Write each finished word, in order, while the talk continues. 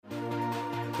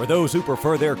For those who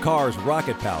prefer their car's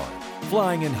rocket power,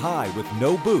 flying in high with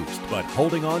no boost but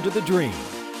holding on to the dream,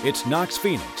 it's Knox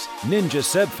Phoenix, Ninja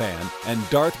Sebfan, and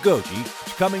Darth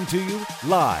Goji coming to you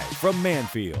live from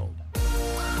Manfield.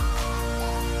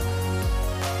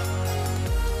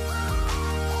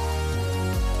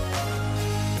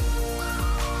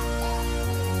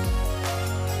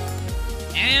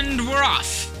 And we're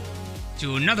off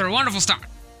to another wonderful start.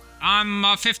 I'm a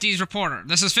 50s reporter.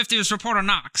 This is 50s reporter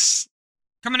Knox.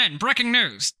 Coming in, breaking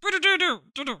news.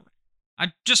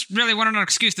 I just really wanted an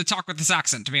excuse to talk with this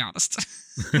accent, to be honest.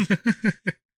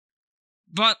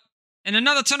 But in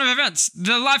another turn of events,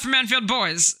 the Live from Manfield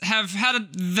boys have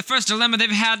had the first dilemma they've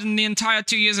had in the entire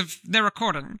 2 years of their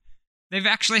recording. They've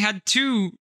actually had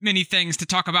too many things to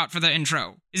talk about for the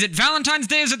intro. Is it Valentine's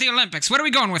Day or is it the Olympics? What are we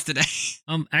going with today?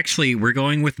 Actually, we're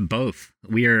going with both.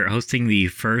 We are hosting the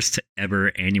first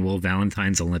ever annual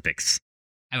Valentine's Olympics.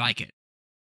 I like it.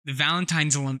 The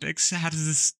Valentine's Olympics. How does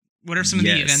this? What are some of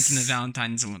the events in the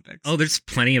Valentine's Olympics? Oh, there's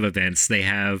plenty of events. They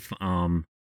have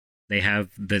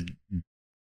the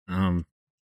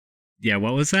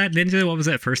what was that, Ninja? What was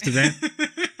that first event?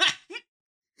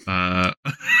 I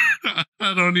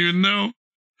don't even know.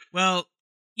 Well,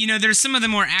 there's some of the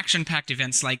more action-packed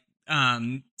events like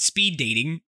speed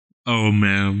dating. Oh,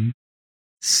 man.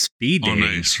 Speed dating? On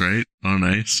ice, right? On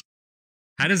ice.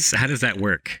 How does that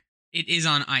work? It is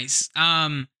on ice.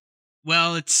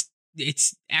 Well, it's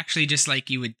actually just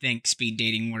like you would think speed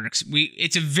dating works.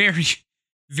 It's a very,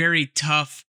 very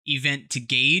tough event to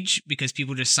gauge because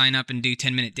people just sign up and do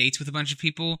 10-minute dates with a bunch of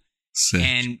people. Sick.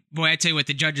 And boy, I tell you what,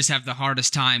 the judges have the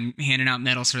hardest time handing out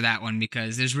medals for that one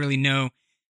because there's really no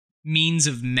means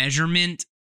of measurement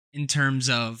in terms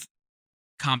of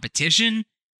competition,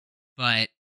 but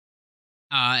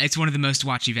it's one of the most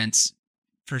watched events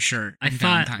for sure. I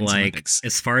thought, Olympics.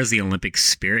 As far as the Olympic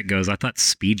spirit goes, I thought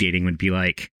speed dating would be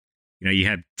like, you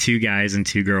have two guys and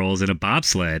two girls in a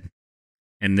bobsled,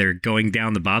 and they're going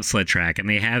down the bobsled track, and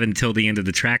they have until the end of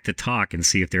the track to talk and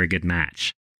see if they're a good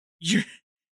match.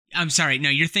 I'm sorry, no,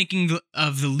 you're thinking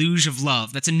of the Luge of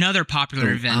Love. That's another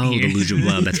popular event here. Oh, the Luge of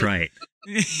Love, that's right.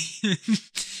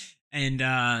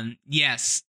 And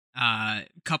yes,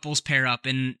 couples pair up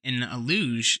in a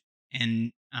luge,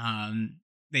 and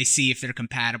they see if they're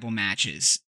compatible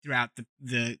matches throughout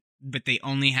but they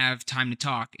only have time to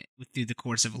talk through the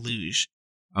course of a luge.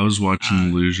 I was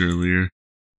watching luge earlier.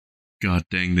 God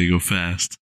dang, they go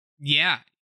fast. Yeah.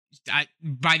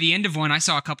 By the end of one, I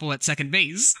saw a couple at second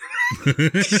base.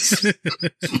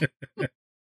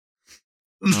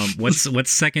 What's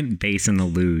second base in the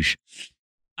luge?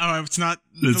 Oh, it's not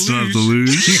It's the not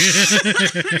luge.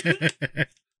 the luge.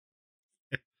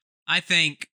 I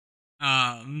think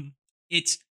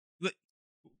it's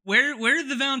where are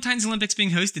the Valentine's Olympics being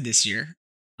hosted this year?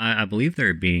 I believe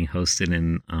they're being hosted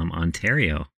in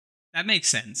Ontario. That makes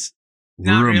sense.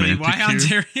 We're Not really. romantic Why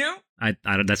here. Ontario? I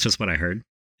that's just what I heard.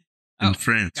 In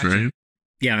France, gotcha. right?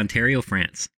 Yeah, Ontario,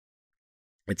 France.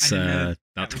 It's I didn't know about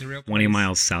that was a real 20 place.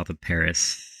 miles south of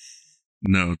Paris.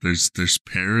 No, there's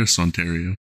Paris,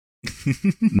 Ontario.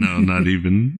 No, not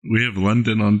even. We have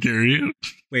London, Ontario.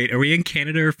 Wait, are we in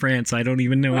Canada or France? I don't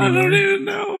even know I anymore. don't even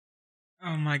know.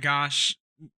 Oh my gosh.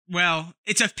 Well,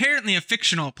 it's apparently a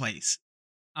fictional place.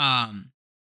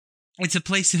 It's a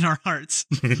place in our hearts.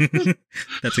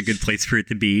 That's a good place for it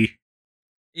to be.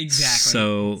 Exactly.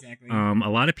 So, exactly. a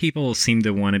lot of people seem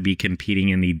to want to be competing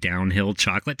in the downhill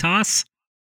chocolate toss.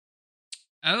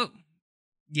 Oh,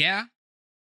 yeah.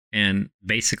 And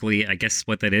basically, I guess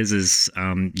what that is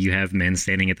you have men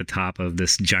standing at the top of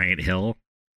this giant hill,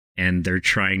 and they're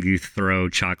trying to throw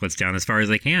chocolates down as far as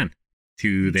they can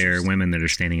to their women that are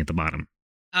standing at the bottom.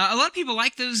 A lot of people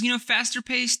like those, faster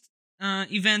paced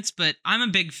events, but I'm a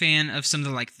big fan of some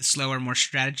of the slower, more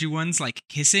strategy ones, like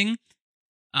kissing.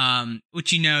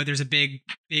 Which there's a big,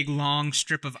 long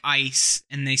strip of ice,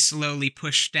 and they slowly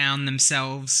push down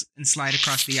themselves and slide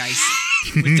across the ice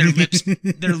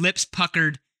with their lips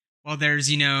puckered, while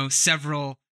there's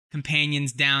several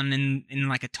companions down in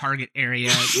like a target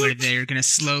area where they're gonna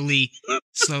slowly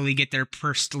get their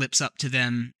pursed lips up to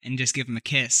them and just give them a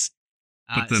kiss.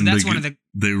 But then so that's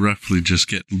they roughly just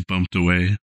get bumped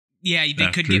away. Yeah, they could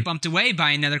after. get bumped away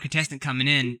by another contestant coming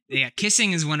in. Yeah,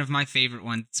 kissing is one of my favorite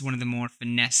ones. It's one of the more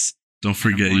finesse. Don't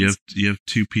forget, you have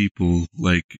two people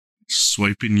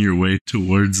swiping your way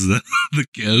towards the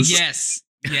kiss.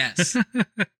 Yes.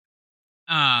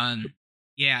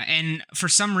 Yeah, and for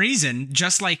some reason,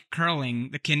 just like curling,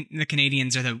 the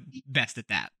Canadians are the best at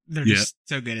that. They're just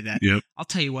so good at that. Yep. I'll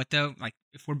tell you what though,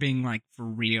 if we're being for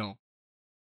real,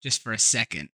 just for a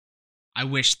second, I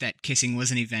wish that kissing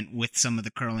was an event with some of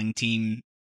the curling team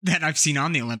that I've seen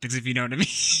on the Olympics, if you know what I mean.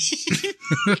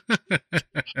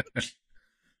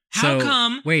 How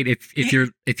come? Wait,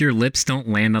 if your lips don't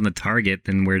land on the target,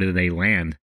 then where do they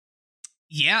land?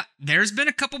 Yeah, there's been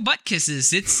a couple butt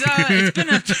kisses. It's been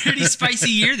a pretty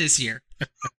spicy year this year.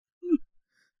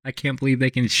 I can't believe they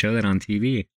can show that on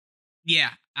TV.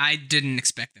 Yeah, I didn't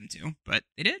expect them to, but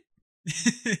they did.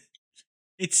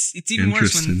 It's even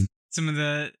worse when some of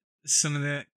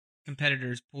the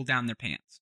competitors pull down their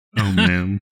pants. Oh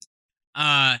man.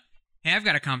 Hey, I've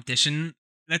got a competition.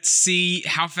 Let's see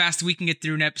how fast we can get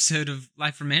through an episode of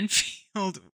Live from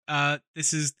Enfield.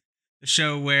 This is the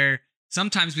show where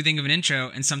sometimes we think of an intro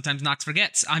and sometimes Knox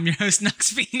forgets. I'm your host,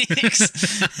 Knox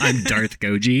Phoenix. I'm Darth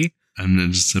Goji. I'm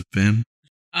Ninja Fan.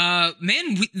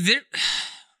 Man,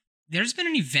 there's been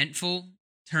an eventful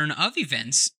turn of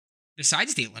events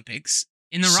besides the Olympics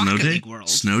in the Rocket League world.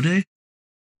 Snow Day?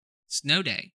 Snow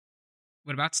Day.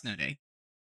 What about Snow Day?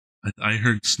 I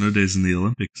heard Snow Day's in the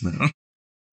Olympics now.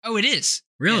 Oh, it is.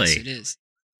 Really? Yes, it is.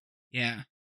 Yeah.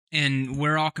 And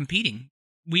we're all competing.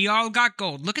 We all got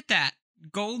gold. Look at that.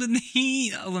 Gold in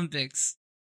the Olympics.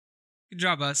 Good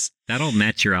job, us. That'll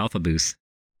match your alpha boost.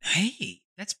 Hey,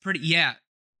 that's pretty. Yeah.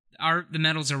 The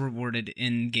medals are rewarded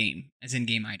in game, as in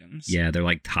game items. Yeah, they're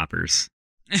like toppers.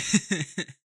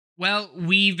 Well,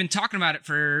 we've been talking about it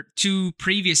for 2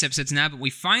 previous episodes now, but we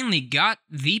finally got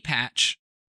the patch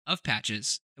of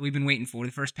patches that we've been waiting for,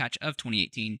 the first patch of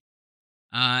 2018.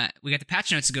 We got the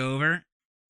patch notes to go over.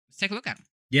 Let's take a look at them.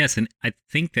 Yes, and I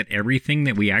think that everything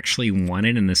that we actually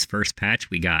wanted in this first patch,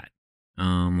 we got.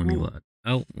 Let me look.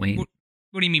 Oh, wait. What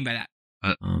do you mean by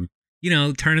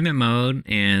that? Tournament mode,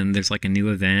 and there's like a new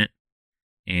event,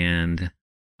 and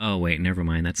oh wait, never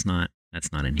mind. That's not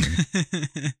in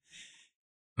here.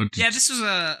 Yeah, this was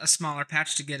a smaller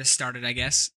patch to get us started, I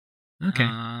guess. Okay.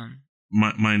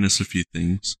 Minus a few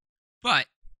things. But,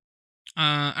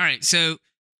 all right, so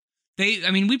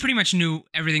we pretty much knew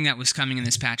everything that was coming in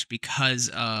this patch because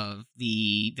of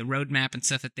the roadmap and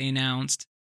stuff that they announced.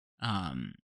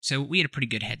 So we had a pretty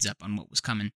good heads up on what was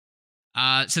coming.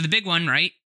 So the big one,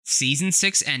 right? Season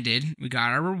 6 ended. We got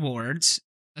our rewards.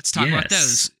 Let's talk about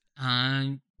those.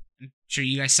 I'm sure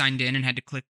you guys signed in and had to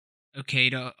click OK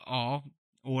to all,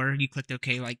 or you clicked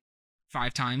OK like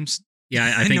 5 times.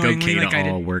 Yeah, I think OK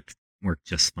to all worked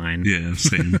just fine. Yeah,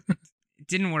 same. It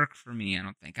didn't work for me, I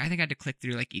don't think. I think I had to click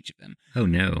through like each of them. Oh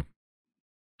no.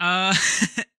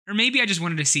 Or maybe I just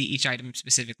wanted to see each item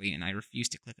specifically and I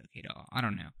refused to click OK to all. I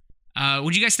don't know.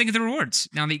 What do you guys think of the rewards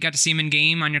now that you got to see them in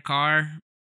game on your car?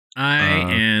 I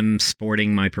am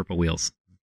sporting my purple wheels.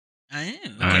 I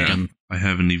am. Okay. I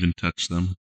haven't even touched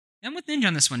them. I'm with Ninja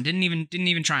on this one. Didn't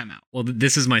even try them out. Well,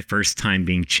 this is my first time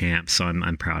being champ, so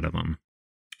I'm proud of them.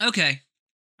 Okay.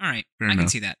 All right. Fair I enough. can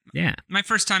see that. Yeah. My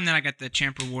first time that I got the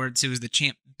champ rewards, it was the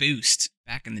champ boost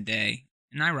back in the day,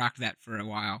 and I rocked that for a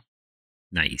while.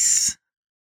 Nice.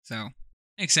 So,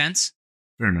 makes sense.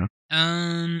 Fair enough.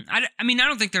 I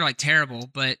don't think they're like terrible,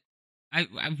 but I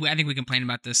think we complained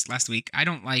about this last week. I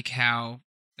don't like how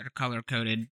they're color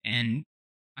coded, and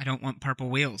I don't want purple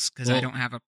wheels because I don't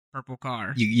have a purple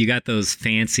car. You got those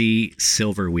fancy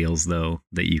silver wheels though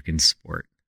that you can sport.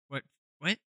 What?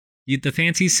 The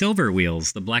fancy silver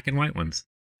wheels, the black and white ones.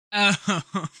 Oh,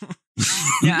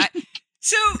 yeah.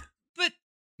 But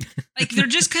like they're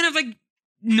just kind of like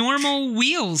normal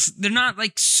wheels. They're not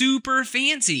like super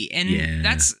fancy, and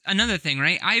that's another thing,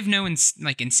 right? I have no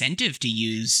incentive to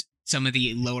use some of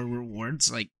the lower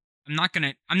rewards. Like I'm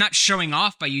not showing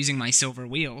off by using my silver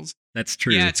wheels. That's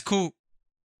true. Yeah, it's cool.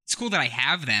 It's cool that I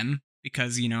have them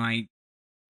because I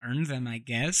earned them, I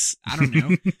guess. I don't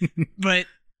know, but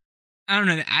I don't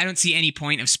know. I don't see any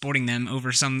point of sporting them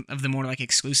over some of the more like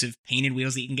exclusive painted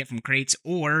wheels that you can get from crates,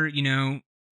 or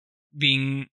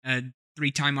being a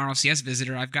 3-time RLCS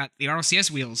visitor, I've got the RLCS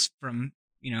wheels from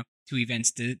 2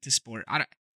 events to sport.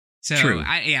 True.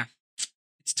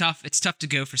 It's tough. It's tough to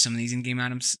go for some of these in-game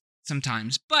items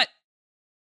sometimes, but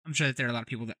I'm sure that there are a lot of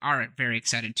people that are very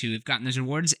excited to have gotten those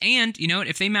rewards. And you know what?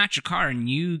 If they match your car and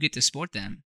you get to sport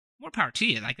them, more power to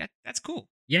you. Like that's cool.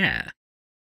 Yeah.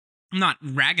 I'm not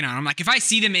ragging on them. Like if I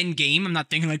see them in game, I'm not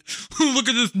thinking like, oh, look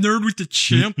at this nerd with the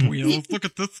champ wheels. Look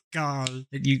at this guy.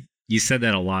 You said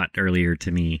that a lot earlier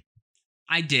to me.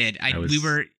 I did. We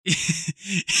were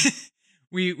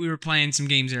we were playing some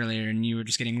games earlier, and you were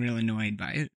just getting real annoyed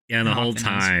by it. Yeah, and the whole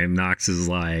time Knox is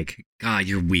like, God,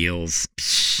 your wheels.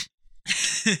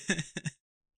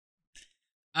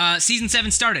 Season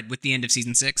 7 started with the end of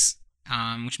Season 6,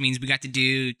 which means we got to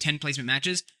do 10 placement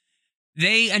matches.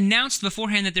 They announced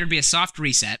beforehand that there'd be a soft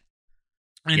reset,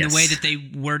 and the way that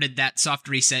they worded that soft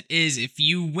reset is if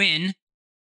you win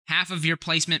half of your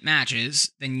placement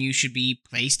matches, then you should be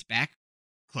placed back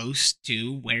close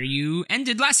to where you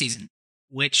ended last season,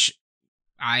 which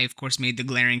I, of course, made the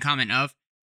glaring comment of,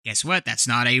 guess what? That's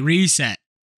not a reset.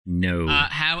 No.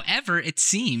 However, it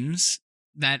seems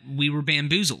that we were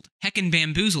bamboozled. Heckin'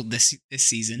 bamboozled this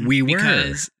season. We were.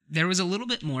 Because there was a little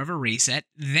bit more of a reset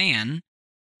than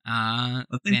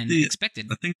expected.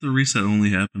 I think the reset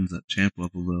only happens at champ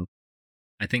level, though.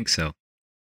 I think so.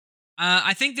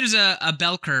 I think there's a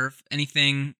bell curve,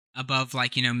 anything above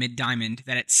like, mid diamond,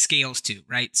 that it scales to,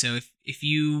 right? So if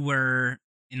you were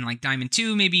in like diamond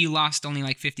 2, maybe you lost only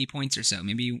like 50 points or so.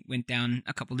 Maybe you went down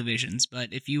a couple divisions.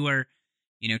 But if you were,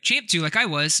 champ 2 like I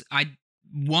was, I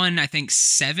won, I think,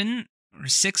 7 or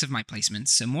 6 of my placements,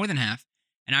 so more than half.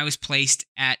 And I was placed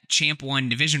at champ 1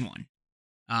 division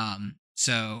 1.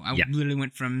 So I literally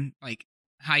went from like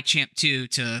high champ 2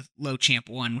 to low champ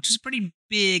 1, which is a pretty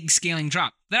big scaling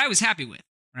drop that I was happy with,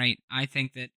 right? I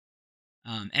think that,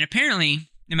 and apparently,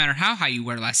 no matter how high you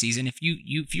were last season, if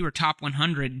you were top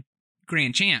 100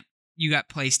 grand champ, you got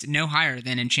placed no higher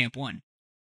than in champ 1.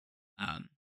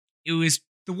 It was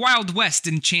the Wild West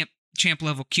in champ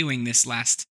level queuing this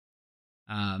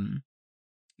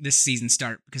season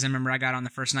start, because I remember I got on the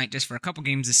first night just for a couple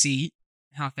games to see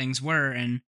how things were,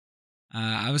 and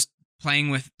I was playing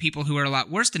with people who were a lot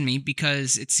worse than me,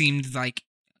 because it seemed like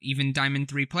even Diamond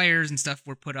 3 players and stuff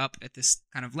were put up at this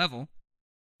kind of level,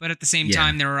 but at the same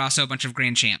time there were also a bunch of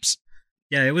grand champs.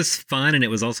 Yeah, it was fun, and it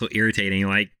was also irritating.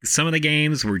 Like, some of the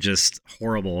games were just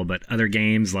horrible, but other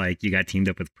games, like, you got teamed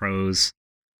up with pros,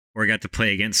 or got to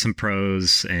play against some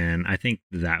pros, and I think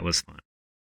that was fun.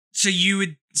 So you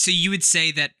would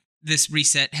say that this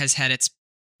reset has had its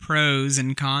pros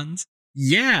and cons?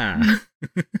 Yeah.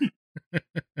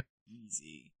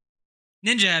 Easy.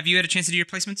 Ninja, have you had a chance to do your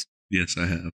placements? Yes, I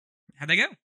have. How'd they go?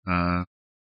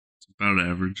 It's about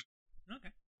average.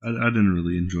 Okay. I didn't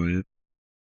really enjoy it.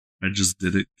 I just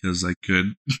did it because I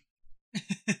could.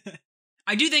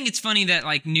 I do think it's funny that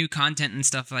like new content and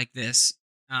stuff like this,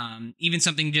 even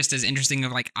something just as interesting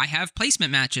of like I have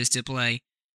placement matches to play,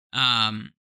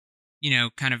 kind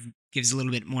of gives a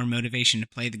little bit more motivation to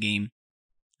play the game,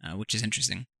 which is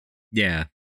interesting. Yeah.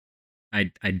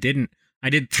 I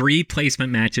did 3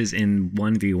 placement matches in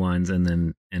 1v1s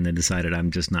and then decided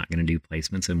I'm just not going to do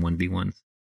placements in 1v1s.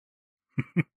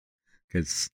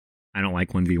 Because I don't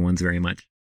like 1v1s very much.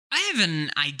 I have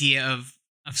an idea of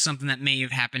something that may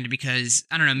have happened, because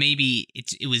I don't know, maybe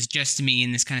it was just me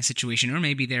in this kind of situation, or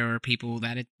maybe there are people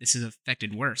that this has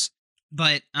affected worse.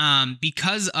 But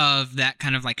because of that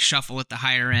kind of like shuffle at the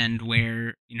higher end,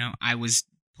 where I was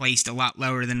placed a lot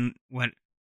lower than what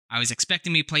I was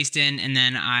expecting to be placed in, and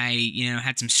then I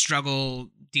had some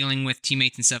struggle dealing with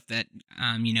teammates and stuff that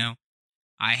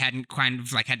I hadn't kind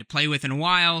of like had to play with in a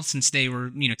while, since they were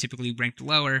typically ranked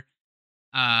lower.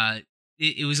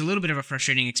 It was a little bit of a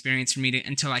frustrating experience for me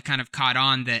until I kind of caught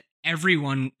on that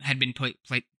everyone had been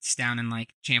placed down in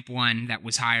like champ 1 that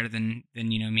was higher than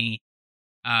me.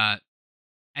 I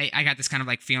got this kind of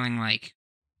like feeling like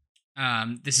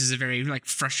this is a very like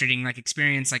frustrating like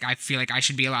experience. Like I feel like I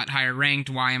should be a lot higher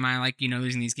ranked. Why am I like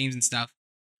losing these games and stuff?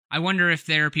 I wonder if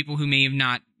there are people who may have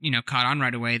not caught on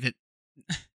right away that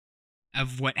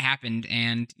of what happened,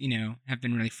 and have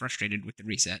been really frustrated with the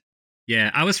reset.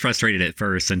 Yeah, I was frustrated at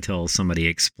first until somebody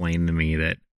explained to me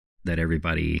that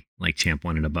everybody like champ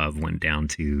 1 and above went down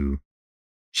to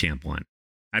champ 1.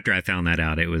 After I found that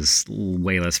out, it was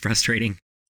way less frustrating.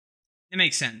 It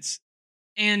makes sense.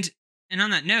 And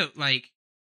on that note, like,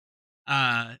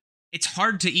 it's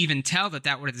hard to even tell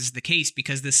that was the case,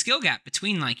 because the skill gap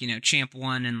between like, champ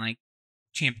 1 and like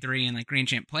champ 3 and like grand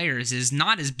champ players is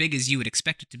not as big as you would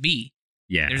expect it to be.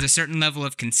 Yeah. There's a certain level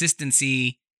of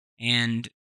consistency and,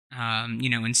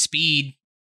 and speed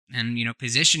and,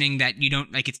 positioning that you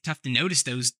don't like. It's tough to notice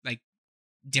those like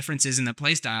differences in the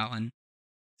playstyle. And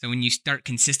so when you start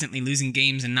consistently losing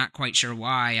games and not quite sure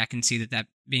why, I can see that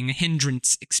being a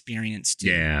hindrance experience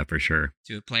yeah, for sure,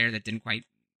 to a player that didn't quite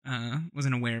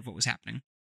wasn't aware of what was happening.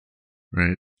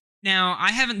 Right. Now,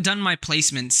 I haven't done my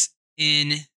placements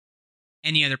in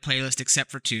any other playlist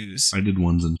except for 2s. I did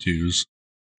 1s and 2s.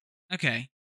 Okay.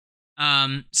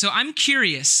 So I'm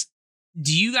curious,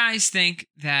 do you guys think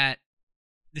that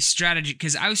the strategy,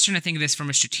 because I was trying to think of this from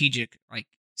a strategic like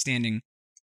standing,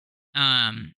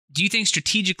 do you think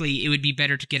strategically it would be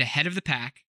better to get ahead of the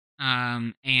pack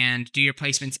and do your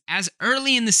placements as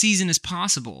early in the season as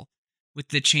possible, with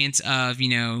the chance of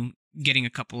getting a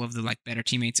couple of the like better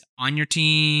teammates on your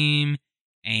team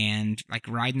and like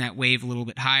riding that wave a little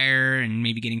bit higher and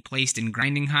maybe getting placed and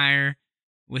grinding higher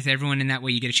with everyone, in that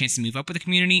way you get a chance to move up with the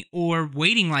community, or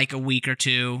waiting like a week or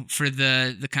two for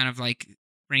the kind of like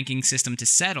ranking system to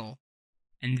settle,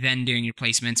 and then doing your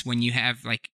placements when you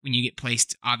get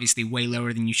placed obviously way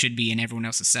lower than you should be and everyone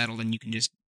else is settled, and you can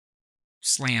just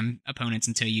slam opponents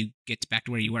until you get back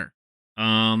to where you were.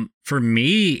 For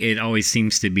me, it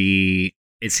seems to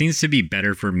be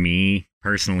better for me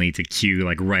personally to queue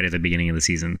like right at the beginning of the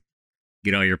season.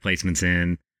 Get all your placements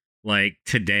in. Like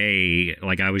today,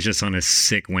 like I was just on a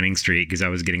sick winning streak because I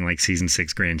was getting like season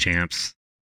 6 grand champs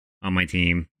on my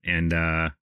team, and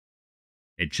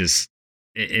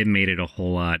it made it a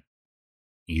whole lot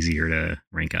easier to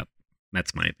rank up.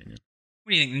 That's my opinion.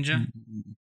 What do you think, Ninja?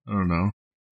 I don't know.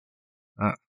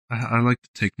 I like to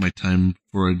take my time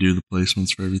before I do the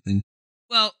placements for everything.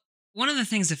 Well, one of the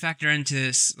things to factor into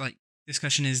this like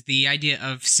discussion is the idea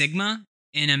of sigma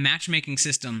in a matchmaking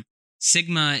system.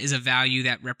 Sigma is a value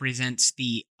that represents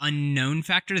the unknown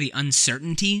factor, the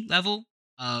uncertainty level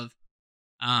of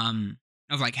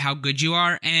like how good you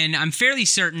are. And I'm fairly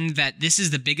certain that this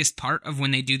is the biggest part of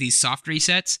when they do these soft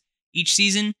resets each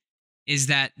season, is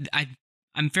that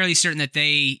I'm fairly certain that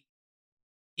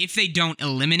if they don't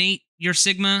eliminate your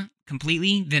sigma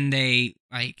completely, then they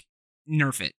like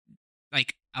nerf it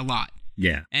like a lot.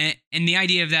 Yeah. And the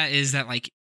idea of that is that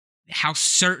like how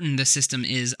certain the system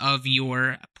is of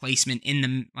your placement in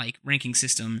the like ranking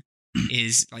system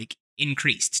is like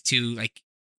increased to like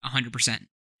 100%.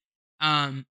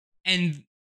 And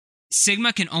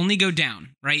sigma can only go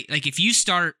down, right? Like if you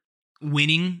start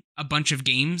winning a bunch of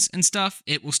games and stuff,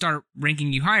 it will start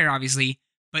ranking you higher, obviously,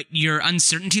 but your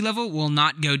uncertainty level will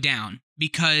not go down,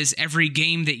 because every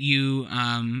game that you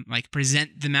like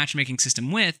present the matchmaking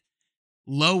system with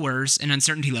lowers an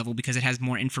uncertainty level because it has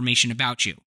more information about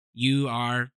you. You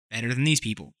are better than these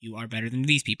people. You are better than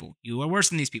these people. You are worse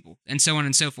than these people, and so on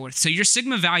and so forth. So your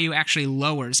sigma value actually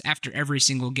lowers after every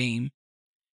single game.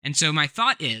 And so my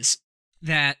thought is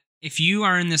that if you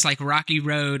are in this like rocky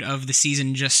road of the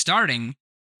season just starting,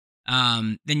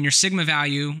 then your sigma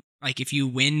value, like if you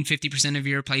win 50% of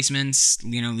your placements,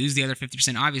 lose the other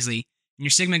 50%, obviously, and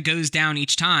your sigma goes down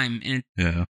each time, and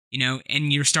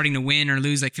and you're starting to win or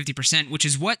lose like 50%, which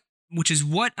is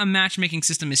what a matchmaking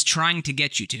system is trying to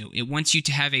get you to. It wants you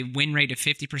to have a win rate of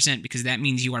 50% because that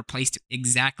means you are placed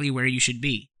exactly where you should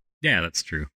be. Yeah, that's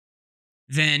true.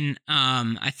 Then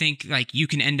I think like you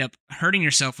can end up hurting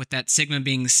yourself with that sigma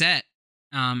being set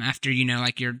after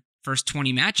like your first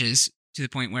 20 matches, to the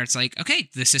point where it's like, okay,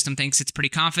 the system thinks it's pretty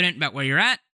confident about where you're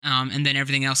at, and then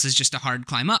everything else is just a hard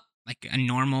climb up, like a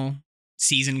normal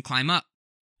season climb up.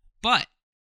 But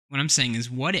what I'm saying is,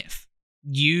 what if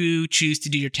you choose to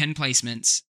do your 10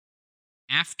 placements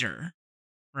after,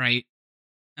 right,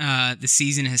 the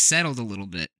season has settled a little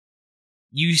bit?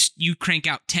 You crank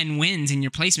out 10 wins in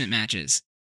your placement matches.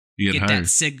 You get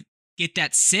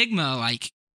that sigma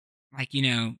like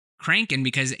cranking,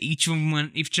 because each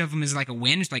of them is like a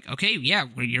win. It's like, okay, yeah,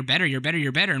 well, you're better,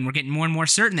 and we're getting more and more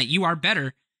certain that you are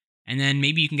better. And then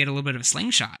maybe you can get a little bit of a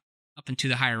slingshot up into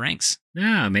the higher ranks.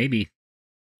 Yeah, maybe.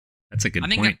 That's a good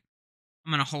point.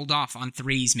 I'm going to hold off on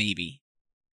 3s maybe.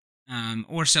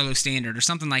 Or solo standard or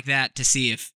something like that to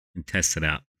see if... And test it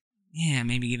out. Yeah,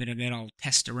 maybe give it a good old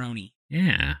testeroni.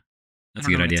 Yeah, that's a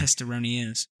good idea. What testeroni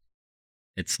is.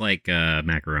 It's like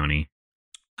macaroni.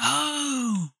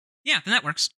 Oh! Yeah, then that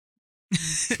works.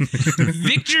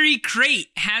 Victory Crate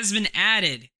has been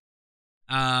added.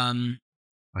 I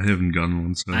haven't gotten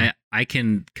one, so... I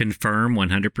can confirm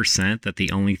 100% that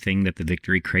the only thing that the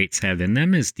Victory Crates have in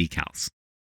them is decals.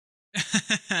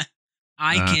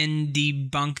 I can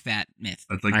debunk that myth.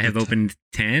 I have opened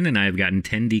 10, and I've gotten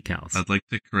 10 decals. I'd like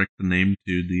to correct the name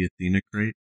to the Athena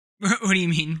Crate. What do you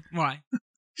mean? Why?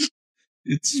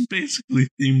 It's basically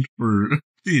themed for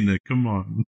Athena. Come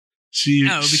on.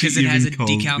 Because it has a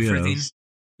decal for Athena.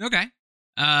 Okay.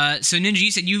 So Ninja, you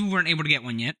said you weren't able to get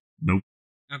one yet. Nope.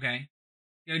 Okay.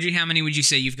 Goji, how many would you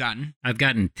say you've gotten? I've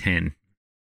gotten 10.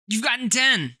 You've gotten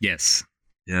 10? Yes.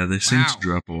 Yeah, they seem to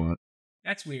drop a lot.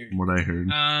 That's weird. From what I heard.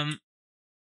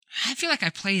 I feel like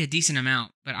I played a decent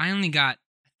amount, but I only got,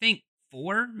 I think,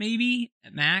 4 maybe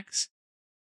at max.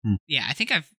 Yeah, I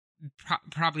think I've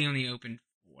probably only opened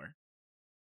 4.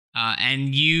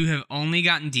 And you have only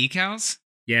gotten decals?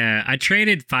 Yeah, I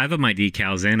traded 5 of my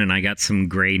decals in, and I got some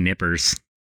gray nippers.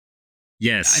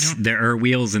 Yes, there are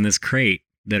wheels in this crate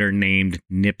that are named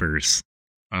nippers.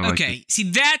 Okay, see,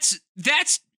 that's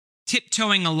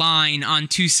tiptoeing a line on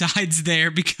two sides there,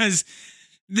 because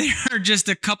there are just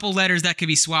a couple letters that could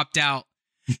be swapped out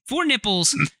for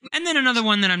nipples, and then another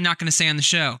one that I'm not going to say on the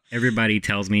show. Everybody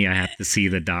tells me I have to see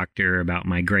the doctor about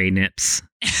my gray nips.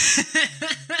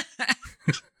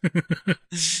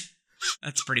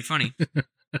 That's pretty funny.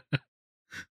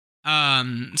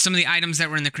 Some of the items that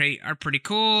were in the crate are pretty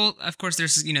cool. Of course,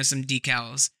 there's some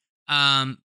decals.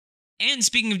 And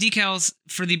speaking of decals,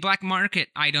 for the black market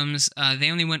items,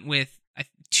 they only went with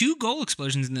 2 gold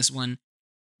explosions in this one,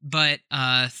 but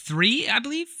 3, I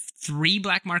believe, 3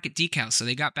 black market decals. So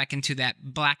they got back into that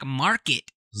black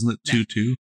market. Isn't it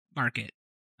 2-2? Market.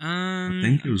 I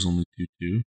think it was only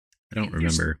 2-2. I don't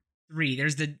remember. 3.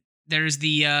 There's the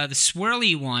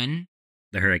swirly one.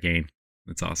 The hurricane.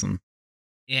 That's awesome.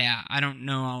 Yeah, I don't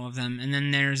know all of them. And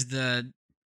then there's the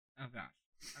oh gosh,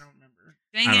 I don't remember.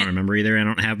 Dang I it. don't remember either. I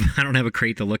don't have a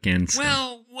crate to look in. So.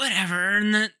 Well,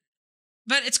 whatever.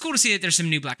 But it's cool to see that there's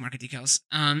some new black market decals.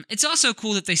 It's also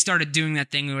cool that they started doing that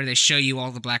thing where they show you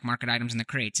all the black market items in the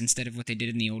crates instead of what they did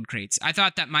in the old crates. I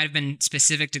thought that might have been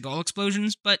specific to gold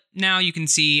explosions, but now you can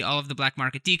see all of the black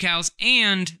market decals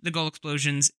and the gold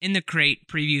explosions in the crate,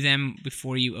 preview them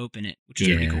before you open it, which is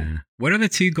pretty cool. What are the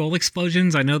 2 gold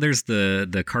explosions? I know there's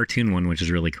the cartoon one, which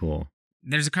is really cool.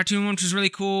 There's a cartoon one, which is really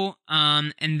cool.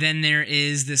 And then there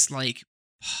is this, like,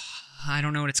 I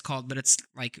don't know what it's called, but it's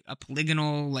like a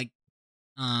polygonal, like,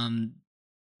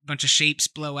 bunch of shapes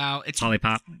blow out. It's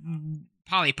Polypop.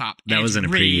 That was in a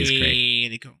previous crate.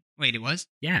 Really cool. Wait, it was?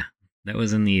 Yeah, that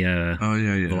was in the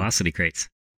Velocity crates.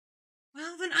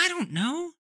 Well, then I don't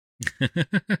know.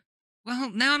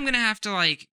 Well, now I'm gonna have to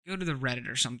like go to the Reddit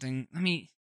or something.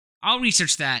 I'll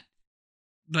research that.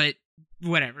 But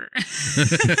whatever.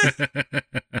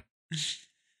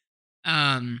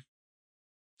 I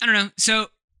don't know.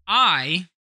 So I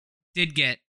did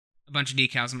get a bunch of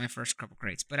decals in my first couple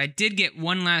crates, but I did get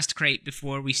one last crate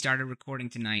before we started recording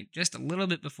tonight, just a little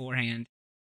bit beforehand,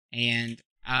 and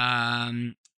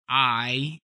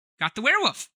I got the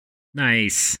werewolf.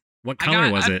 Nice. What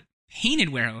color was it? Painted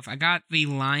werewolf. I got the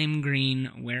lime green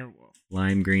werewolf.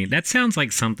 Lime green. That sounds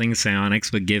like something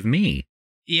Psionics would give me.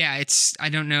 Yeah, I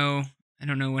don't know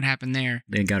what happened there.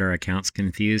 They got our accounts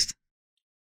confused.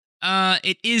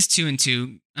 It is 2 and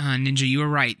 2. Ninja, you were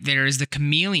right. There is the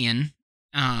chameleon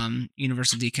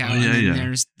universal decal, and then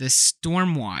there's the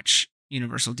Stormwatch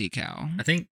universal decal.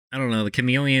 I don't know, the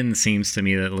chameleon seems to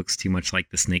me that it looks too much like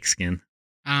the snake skin.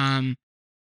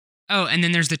 Oh, and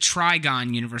then there's the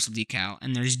Trigon universal decal,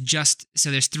 and there's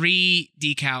 3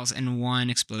 decals and 1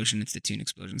 explosion. It's the Toon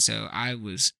explosion. So I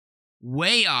was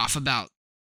way off about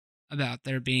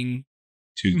there being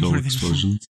 2 gold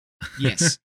explosions.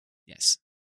 Yes.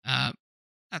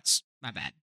 That's my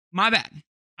bad.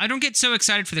 I don't get so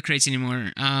excited for the crates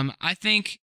anymore. I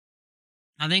think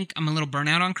I'm a little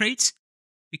burnout on crates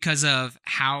because of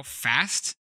how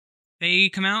fast they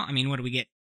come out. I mean, what do we get?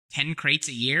 10 crates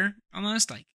a year almost?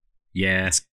 Like, yeah.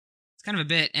 It's kind of a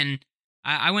bit. And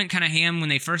I went kind of ham when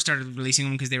they first started releasing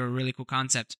them because they were a really cool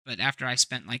concept. But after I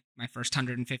spent like my first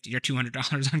 $150 or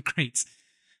 $200 on crates,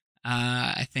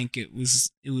 I think it was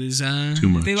too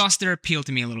much. They lost their appeal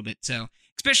to me a little bit. So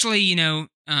especially,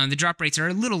 the drop rates are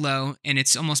a little low, and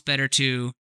it's almost better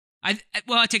to. I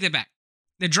take that back.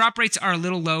 The drop rates are a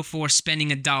little low for spending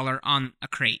 $1 on a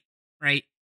crate, right?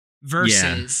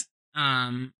 Versus,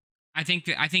 I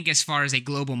think as far as a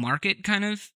global market kind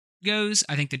of goes,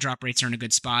 I think the drop rates are in a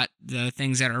good spot. The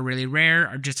things that are really rare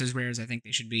are just as rare as I think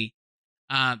they should be.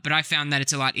 But I found that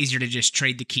it's a lot easier to just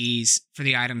trade the keys for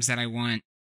the items that I want,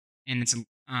 and it's a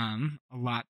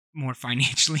lot more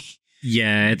financially.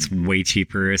 Yeah, it's way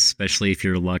cheaper, especially if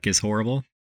your luck is horrible.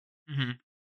 Mm-hmm.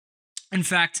 In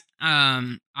fact,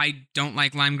 I don't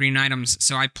like lime green items,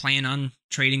 so I plan on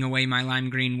trading away my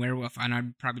lime green werewolf, and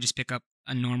I'd probably just pick up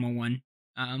a normal one.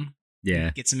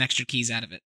 Get some extra keys out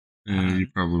of it. You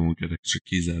probably won't get extra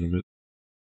keys out of it.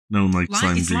 No one likes lime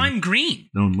green. It's lime green.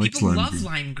 No one likes lime green. People love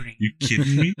lime green. You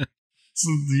kidding me? So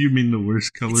you mean the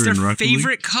worst color in Rocket League? It's their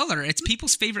favorite color. It's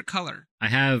people's favorite color. I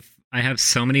have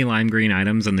so many lime green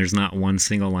items, and there's not one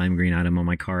single lime green item on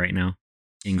my car right now.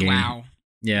 In game. Wow.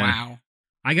 Yeah. Wow.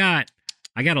 I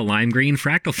got a lime green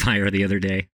fractal fire the other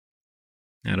day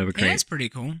out of a crate. Yeah, that's pretty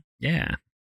cool. Yeah.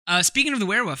 Speaking of the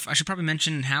werewolf, I should probably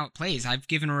mention how it plays. I've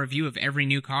given a review of every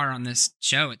new car on this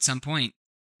show at some point,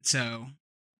 so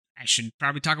I should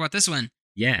probably talk about this one.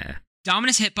 Yeah.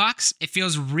 Dominus hitbox. It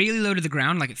feels really low to the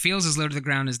ground. Like, it feels as low to the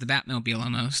ground as the Batmobile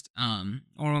almost,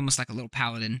 or almost like a little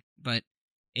Paladin. But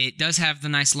it does have the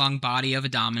nice long body of a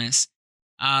Dominus.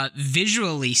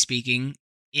 Visually speaking,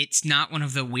 it's not one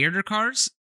of the weirder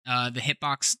cars. The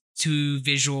hitbox to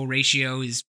visual ratio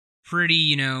is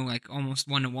pretty, like almost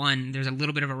 1-to-1. There's a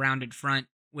little bit of a rounded front,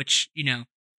 which,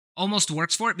 almost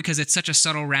works for it because it's such a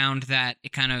subtle round that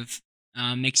it kind of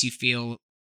makes you feel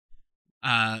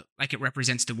like it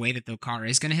represents the way that the car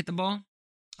is going to hit the ball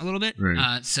a little bit.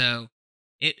 Right. So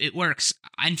it works.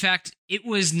 In fact, it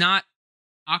was not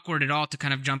awkward at all to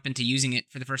kind of jump into using it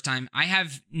for the first time. I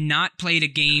have not played a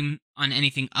game on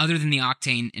anything other than the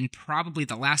Octane in probably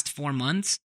the last 4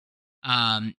 months.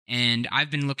 And I've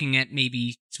been looking at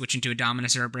maybe switching to a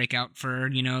Dominus or a Breakout for, a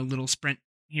little sprint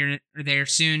here or there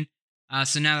soon.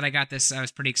 So now that I got this, I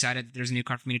was pretty excited that there's a new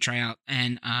car for me to try out.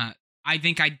 And I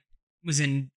think I was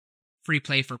in free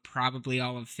play for probably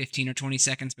all of 15 or 20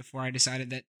 seconds before I decided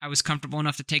that I was comfortable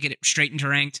enough to take it straight into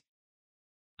ranked.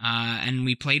 And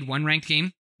we played one ranked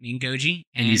game, me and Goji.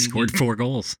 And you scored 4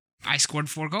 goals. I scored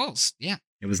 4 goals, yeah.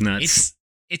 It was nuts.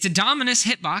 It's a Dominus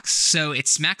hitbox, so it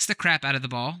smacks the crap out of the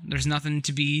ball. There's nothing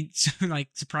to be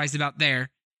surprised about there.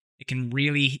 It can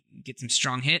really get some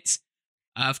strong hits.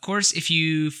 Of course, if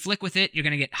you flick with it, you're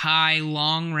going to get high,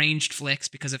 long-ranged flicks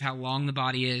because of how long the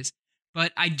body is.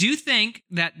 But I do think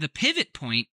that the pivot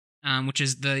point, which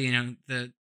is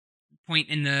the point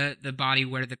in the body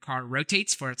where the car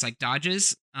rotates for its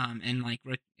dodges and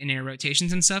in air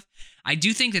rotations and stuff, I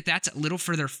do think that that's a little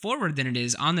further forward than it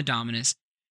is on the Dominus,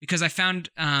 because I found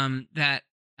that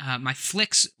my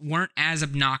flicks weren't as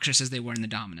obnoxious as they were in the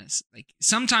Dominus.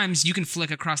 Sometimes you can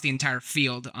flick across the entire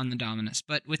field on the Dominus,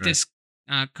 but with this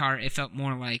car, it felt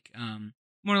more like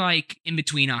in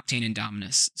between Octane and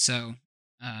Dominus. So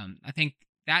I think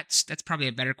that's probably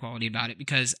a better quality about it,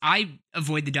 because I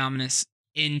avoid the Dominus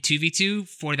in 2v2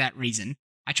 for that reason.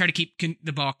 I try to keep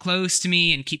the ball close to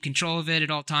me and keep control of it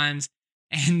at all times.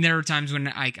 And there were times when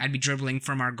I'd be dribbling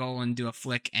from our goal and do a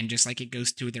flick, and just it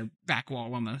goes to their back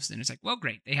wall almost. And it's well,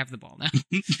 great, they have the ball now.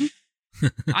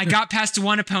 I got past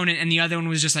one opponent, and the other one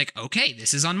was just okay,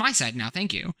 this is on my side now,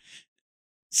 thank you.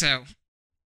 So,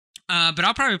 but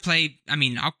I'll probably play,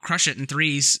 I'll crush it in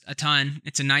threes a ton.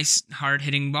 It's a nice,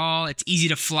 hard-hitting ball. It's easy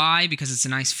to fly because it's a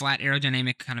nice, flat,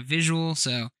 aerodynamic kind of visual.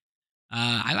 So,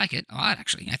 I like it a lot,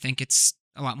 actually. I think it's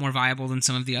a lot more viable than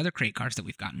some of the other crate cars that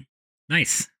we've gotten.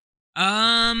 Nice.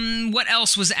 What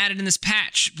else was added in this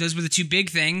patch? Those were the 2 big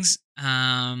things.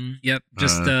 Yep,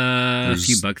 just a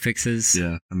few bug fixes.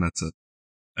 Yeah, and that's it.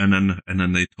 And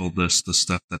then they told us the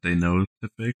stuff that they know to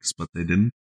fix, but they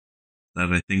didn't.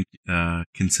 That I think,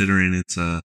 considering it's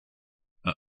a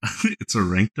it's a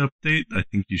ranked update, I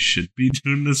think you should be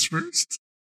doing this first.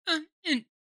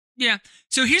 Yeah.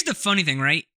 So here's the funny thing,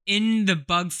 right? In the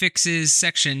bug fixes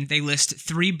section, they list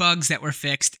 3 bugs that were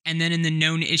fixed, and then in the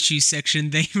known issues section,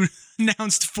 they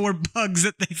announced 4 bugs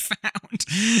that they found.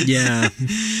 Yeah.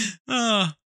 Oh,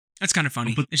 that's kind of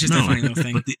funny. But it's just a funny little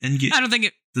thing. But I don't think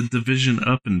it. The division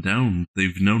up and down,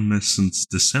 they've known this since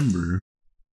December.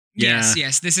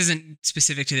 Yes. This isn't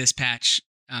specific to this patch,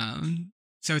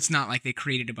 so it's not like they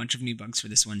created a bunch of new bugs for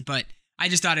this one. But I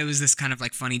just thought it was this kind of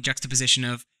funny juxtaposition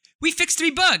of, we fixed 3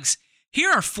 bugs. Here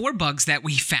are 4 bugs that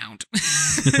we found.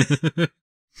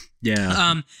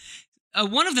 Yeah.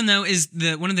 One of them, though, is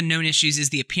one of the known issues is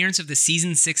the appearance of the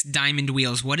Season 6 diamond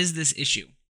wheels. What is this issue?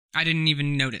 I didn't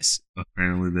even notice.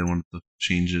 Apparently, they wanted to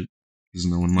change it because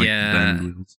no one liked the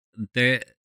diamond wheels.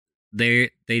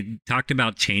 They talked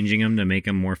about changing them to make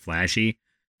them more flashy,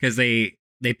 because they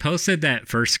posted that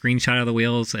first screenshot of the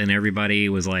wheels, and everybody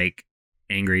was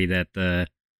angry that the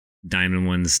diamond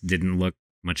ones didn't look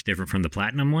much different from the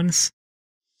platinum ones.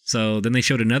 So then they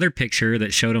showed another picture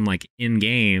that showed them in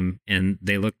game, and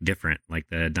they looked different,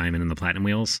 the diamond and the platinum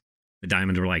wheels. The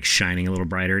diamonds were shining a little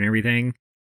brighter and everything,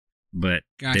 but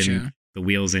then the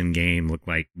wheels in game look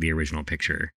like the original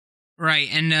picture. Right,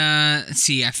 and let's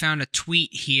see, I found a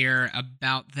tweet here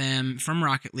about them from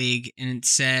Rocket League, and it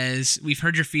says, "We've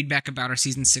heard your feedback about our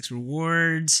Season 6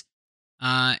 rewards,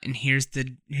 and here's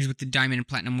what the diamond and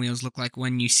platinum wheels look like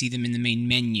when you see them in the main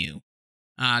menu."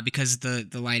 Because the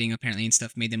lighting apparently and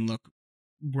stuff made them look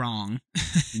wrong.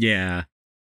 Yeah.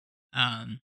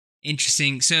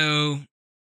 Interesting. So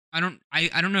I don't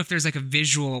know if there's a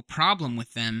visual problem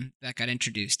with them that got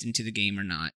introduced into the game or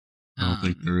not. I don't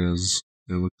think there is.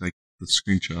 They look like the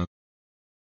screenshot.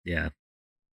 Yeah.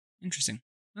 Interesting.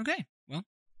 Okay. Well,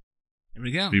 there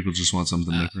we go. People just want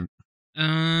something different.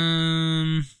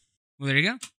 Well, there you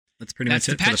go. That's pretty much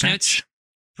it the for the patch. Notes.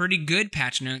 Pretty good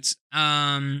patch notes.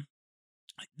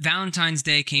 Valentine's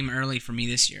Day came early for me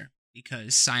this year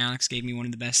because Psyonix gave me one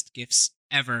of the best gifts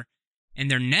ever.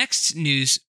 And their next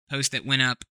news post that went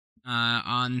up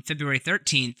on February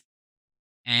 13th,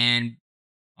 and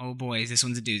oh boy, this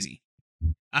one's a doozy.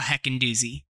 A heckin'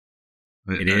 doozy.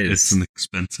 It is. It's an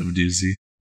expensive doozy.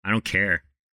 I don't care.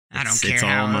 I don't care. It's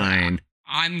all mine.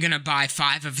 I'm going to buy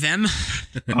 5 of them.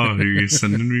 Oh, are you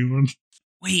sending me one?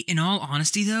 Wait, in all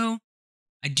honesty, though,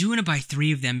 I do want to buy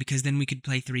 3 of them because then we could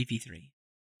play 3v3.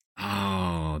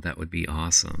 Oh, that would be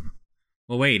awesome.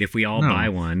 Well, wait, if we all buy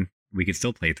one, we could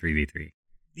still play 3v3.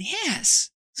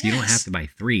 Yes. So you don't have to buy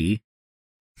 3.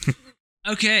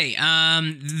 Okay,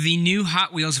 the new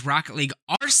Hot Wheels Rocket League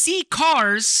RC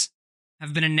cars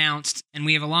have been announced, and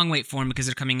we have a long wait for them because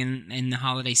they're coming in the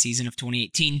holiday season of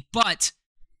 2018, but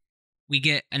we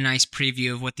get a nice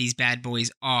preview of what these bad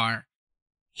boys are.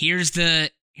 Here's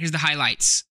the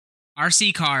highlights.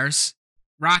 RC cars,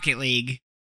 Rocket League.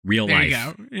 Real there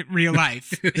life. You go. Real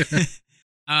life.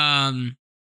 All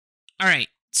right,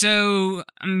 so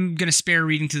I'm going to spare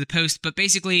reading to the post, but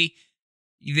basically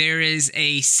there is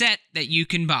a set that you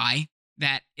can buy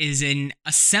that is an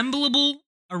assemblable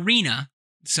arena,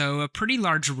 so a pretty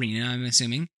large arena, I'm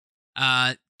assuming.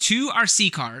 2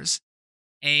 RC cars,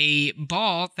 a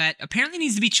ball that apparently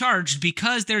needs to be charged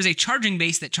because there's a charging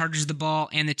base that charges the ball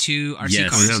and the 2 RC cars.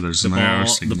 Oh, yeah, there's the an IR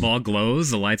signal. ball glows,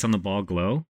 the lights on the ball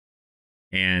glow,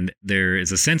 and there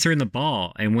is a sensor in the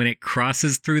ball, and when it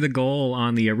crosses through the goal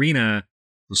on the arena,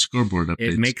 the scoreboard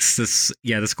updates. it makes this,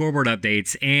 the scoreboard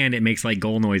updates, and it makes like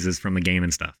goal noises from the game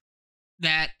and stuff.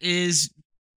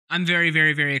 I'm very,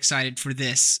 very, very excited for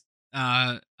this,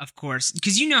 of course,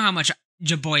 because you know how much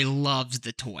Jaboy loves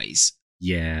the toys.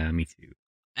 Yeah, me too.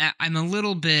 I'm a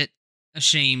little bit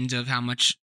ashamed of how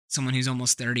much someone who's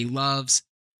almost 30 loves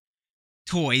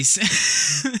toys.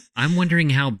 I'm wondering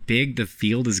how big the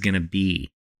field is going to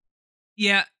be.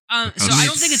 Yeah, so I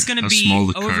don't think it's going to be small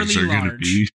the overly cars are gonna large.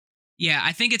 be. Yeah,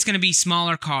 I think it's going to be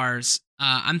smaller cars.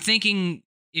 I'm thinking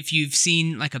if you've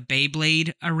seen like a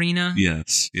Beyblade arena.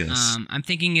 Yes. I'm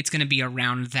thinking it's going to be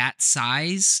around that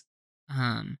size.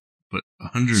 But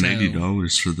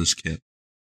 $180 for this kit.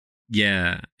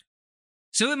 Yeah.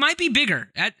 So it might be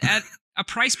bigger at a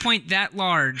price point that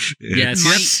large. Yeah, it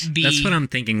might that's what I'm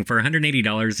thinking. For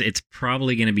 $180, it's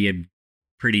probably going to be a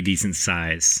pretty decent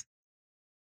size.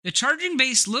 The charging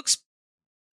base looks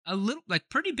a little like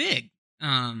pretty big.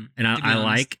 And I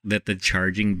like that the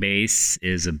charging base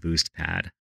is a boost pad.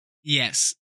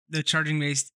 Yes, the charging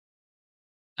base.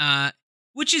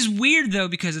 Which is weird though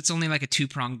because it's only like a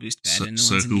 2-prong boost pad.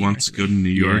 So who wants to go to New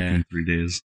York in 3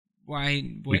 days? Why?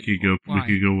 We could go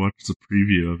watch the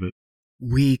preview of it.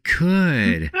 We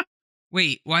could.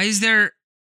 Wait, why is there?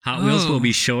 Hot Wheels will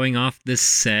be showing off this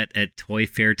set at Toy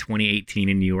Fair 2018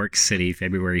 in New York City,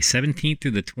 February 17th through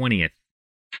the 20th.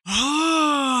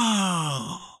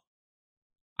 Oh.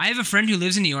 I have a friend who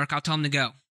lives in New York. I'll tell him to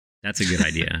go. That's a good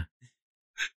idea.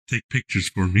 Take pictures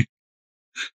for me.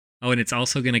 Oh, and it's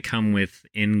also going to come with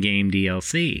in-game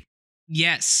DLC.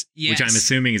 Yes. Which I'm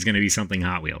assuming is going to be something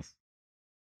Hot Wheels.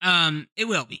 It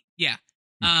will be, yeah.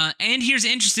 And here's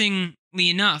interestingly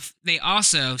enough, they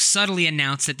also subtly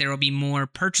announced that there will be more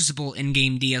purchasable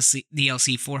in-game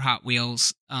DLC for Hot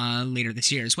Wheels later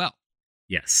this year as well.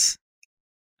 Yes.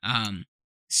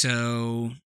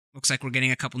 So looks like we're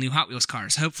getting a couple new Hot Wheels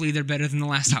cars. Hopefully they're better than the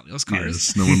last Hot Wheels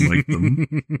cars. Yes, no one liked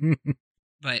them.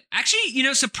 But actually,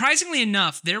 surprisingly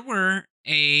enough, there were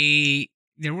a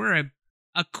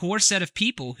core set of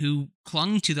people who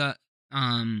clung to the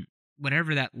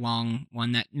whatever that long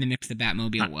one that mimicked the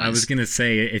Batmobile was. I was going to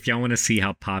say, if y'all want to see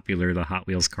how popular the Hot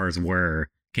Wheels cars were,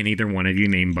 can either one of you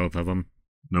name both of them?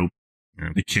 Nope. No.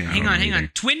 I can't. Hang on.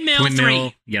 Twin Mill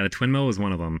 3. Yeah, the Twin Mill was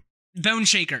one of them. Bone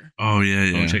Shaker. Oh,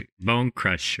 yeah. Bone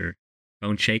Crusher.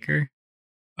 Bone Shaker?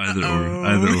 Either or.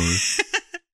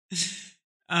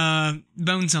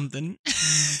 Bone something.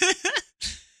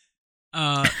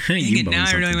 Dang You it, bone now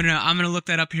I really something. want to know. I'm going to look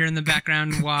that up here in the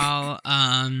background while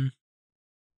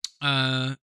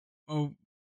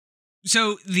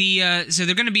so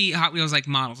they're going to be Hot Wheels like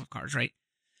models of cars, right?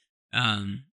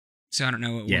 So I don't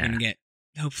know what we're going to get.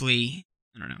 Hopefully,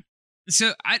 I don't know.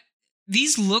 So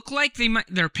these look like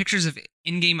they're pictures of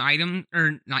in-game item,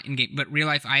 or not in-game, but real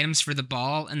life items for the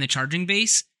ball and the charging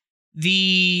base.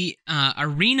 The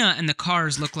arena and the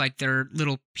cars look like they're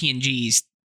little PNGs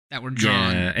that were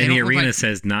drawn. Yeah, and the arena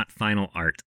says not final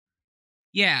art.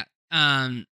 Yeah.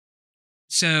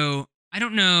 So I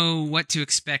don't know what to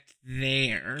expect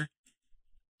there.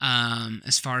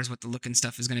 As far as what the look and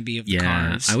stuff is going to be of the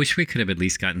cars. I wish we could have at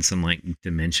least gotten some like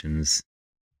dimensions.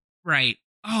 Right.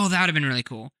 Oh, that would have been really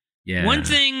cool. Yeah. One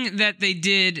thing that they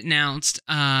did announced,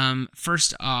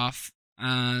 first off,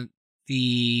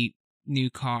 the new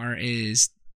car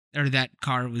that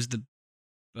car was the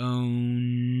Bone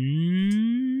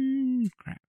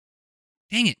Crap.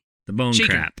 Dang it. The Bone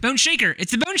Shaker. Crap. Bone Shaker.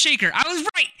 It's the Bone Shaker. I was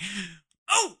right.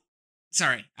 Oh,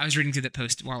 sorry. I was reading through that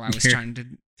post while I was trying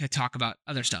to talk about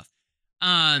other stuff.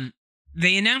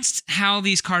 They announced how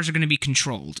these cars are going to be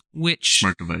controlled, which...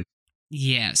 Smart device.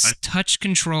 Yes, touch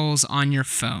controls on your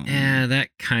phone. Yeah, that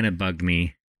kind of bugged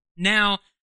me. Now,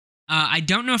 I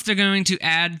don't know if they're going to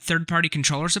add third-party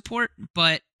controller support,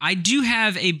 but I do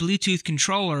have a Bluetooth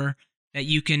controller that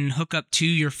you can hook up to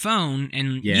your phone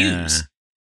and use.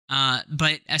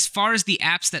 But as far as the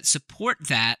apps that support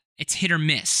that, it's hit or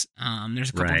miss. There's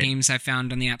a couple Right. games I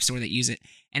found on the App Store that use it.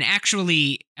 And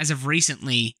actually, as of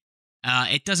recently,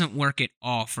 it doesn't work at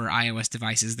all for iOS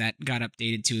devices that got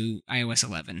updated to iOS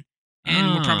 11.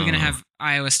 And we're probably going to Oh. have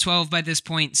iOS 12 by this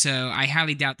point, so I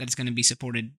highly doubt that it's going to be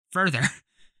supported further.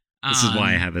 This is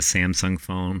why I have a Samsung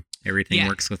phone. Everything yeah.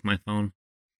 works with my phone.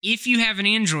 If you have an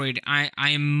Android, I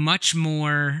am much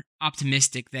more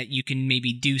optimistic that you can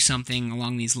maybe do something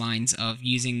along these lines of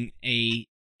using a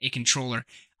controller.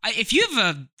 If you have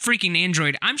a freaking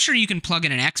Android, I'm sure you can plug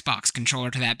in an Xbox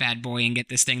controller to that bad boy and get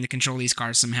this thing to control these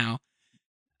cars somehow.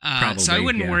 So I Probably,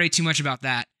 wouldn't yeah. worry too much about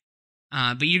that.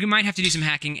 But you might have to do some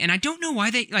hacking, and I don't know why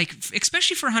they, like,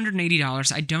 especially for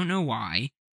 $180, I don't know why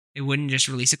they wouldn't just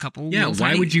release a couple. Yeah, little why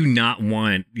tiny- would you not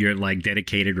want your like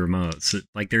dedicated remotes?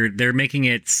 Like they're making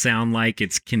it sound like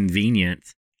it's convenient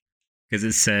because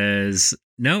it says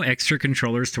no extra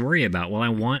controllers to worry about. Well, I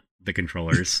want the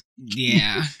controllers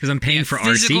Yeah. because I'm paying Yeah, for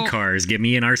physical- RC cars. Give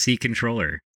me an RC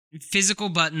controller. Physical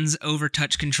buttons over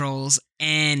touch controls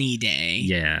any day.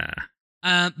 Yeah.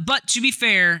 But to be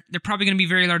fair, they're probably going to be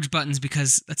very large buttons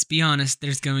because, let's be honest,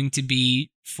 there's going to be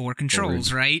 4 controls,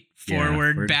 Forward. right? Yeah,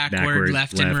 Forward, backward,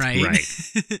 left, and right.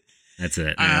 That's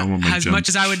it. I want my as jump. much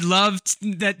as I would love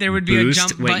that there would be Boost. a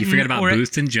jump Wait, button you forgot about or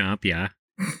boost and jump. Yeah.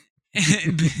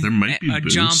 There might be a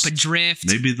boost. jump, a drift.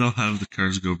 Maybe they'll have the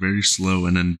cars go very slow,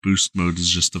 and then boost mode is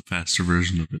just a faster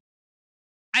version of it.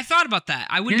 I thought about that.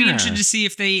 I would be Yeah. interested to see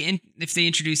if they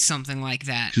introduce something like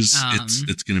that. Because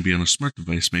it's going to be on a smart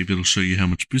device. Maybe it'll show you how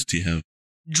much boost you have.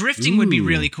 Drifting would be Ooh.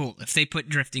 really cool if they put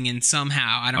drifting in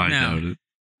somehow. I don't doubt know.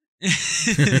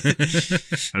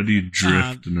 it. How do you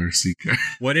drift an RC car?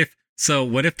 What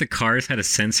if the cars had a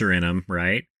sensor in them,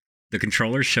 right? The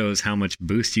controller shows how much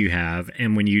boost you have,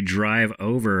 and when you drive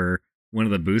over one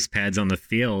of the boost pads on the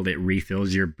field, it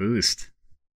refills your boost.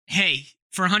 Hey,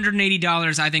 for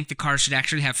 $180, I think the car should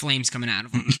actually have flames coming out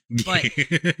of them. But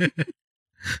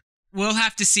we'll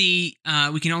have to see.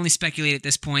 We can only speculate at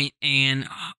this point, and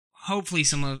hopefully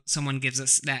someone gives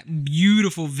us that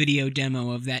beautiful video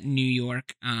demo of that New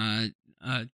York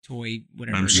toy,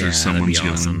 whatever. I'm it sure is. that'd be someone's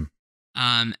yelling.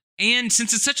 awesome. And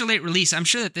since it's such a late release, I'm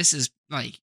sure that this is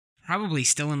like probably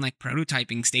still in like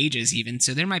prototyping stages even.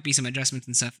 So there might be some adjustments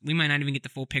and stuff. We might not even get the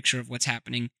full picture of what's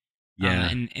happening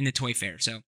Yeah. in the toy fair.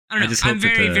 So I don't know. just hope I'm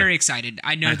that very, the- very excited.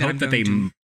 I know I that I'm hope that going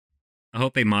to... I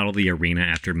hope they model the arena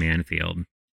after Manfield.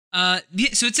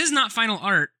 So it says not final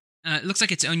art. It looks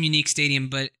like its own unique stadium,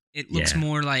 but it looks Yeah.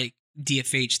 more like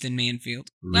DFH than Manfield.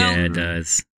 Well, Yeah, it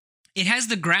does. it has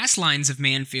the grass lines of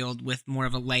Manfield with more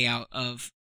of a layout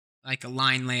of, like a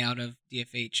line layout of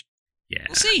DFH. Yeah.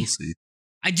 We'll see. We'll see.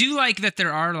 I do like that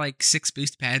there are like 6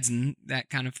 boost pads and that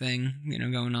kind of thing,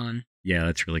 going on. Yeah,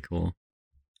 that's really cool.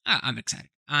 I'm excited.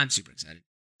 I'm super excited.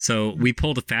 So we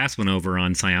pulled a fast one over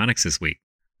on Psyonix this week.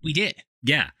 We did.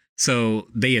 Yeah. So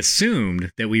they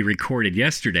assumed that we recorded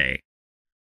yesterday.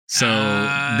 So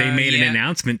they made an yeah.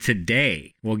 announcement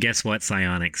today. Well, guess what,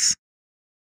 Psyonix?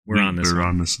 We're on this We're one.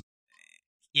 on this.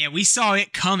 Yeah, we saw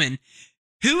it coming.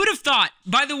 Who would have thought?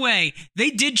 By the way,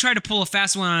 they did try to pull a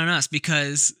fast one on us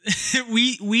because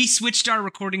we switched our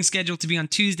recording schedule to be on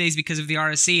Tuesdays because of the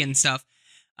RSC and stuff.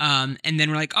 And then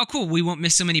we're like, oh, cool, we won't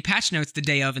miss so many patch notes the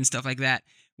day of and stuff like that.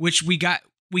 Which we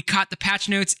caught the patch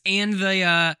notes and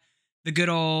the good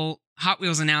old Hot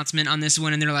Wheels announcement on this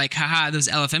one, and they're like, haha, those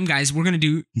LFM guys, we're gonna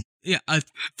do a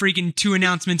freaking 2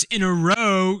 announcements in a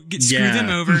row, screw Yeah. them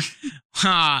over.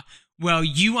 Ha. Well,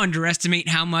 you underestimate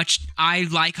how much I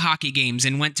like hockey games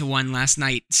and went to one last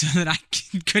night so that I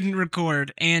couldn't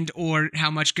record, and or how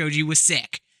much Goji was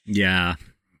sick. Yeah.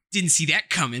 Didn't see that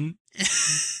coming.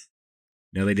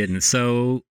 No, they didn't.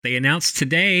 So they announced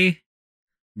today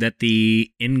that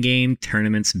the in-game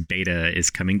tournaments beta is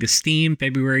coming to Steam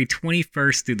February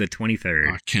 21st through the 23rd.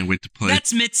 Oh, I can't wait to play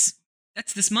it.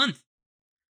 That's this month.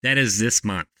 That is this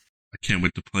month. I can't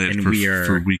wait to play it And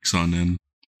for weeks on end.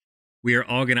 We are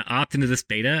all going to opt into this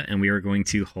beta, and we are going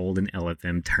to hold an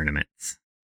LFM tournament.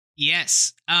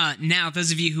 Yes. Now,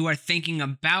 those of you who are thinking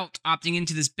about opting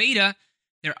into this beta,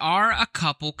 there are a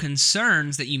couple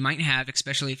concerns that you might have,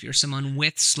 especially if you're someone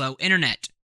with slow internet.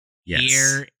 Yes.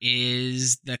 Here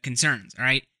is the concerns, all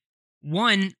right?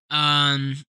 One,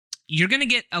 you're going to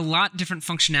get a lot different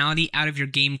functionality out of your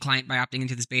game client by opting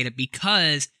into this beta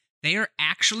because they are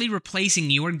actually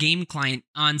replacing your game client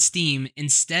on Steam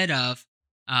instead of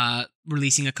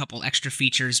releasing a couple extra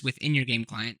features within your game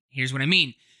client. Here's what I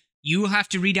mean. You will have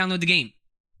to re-download the game,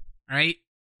 all right?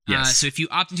 Yes. So if you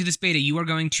opt into this beta, you are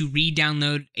going to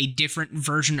re-download a different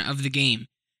version of the game.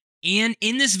 And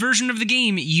in this version of the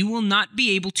game, you will not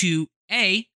be able to,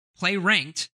 A, play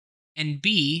ranked, and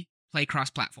B, play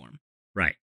cross-platform.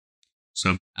 Right.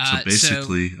 So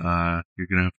basically, you're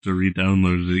gonna have to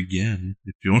re-download it again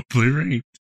if you want to play ranked.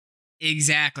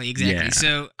 Exactly. Yeah.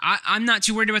 So I'm not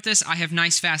too worried about this. I have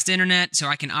nice fast internet, so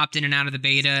I can opt in and out of the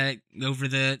beta over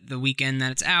the weekend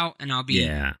that it's out, and I'll be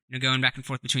going back and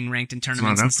forth between ranked and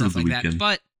tournaments and stuff like that.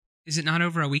 But is it not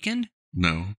over a weekend?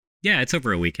 No. Yeah, it's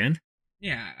over a weekend.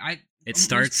 Yeah, It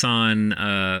starts on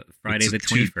Friday the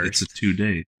 21st. It's a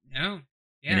 2-day. No.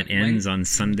 Yeah, and it ends on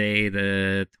Sunday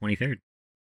the 23rd.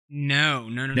 No.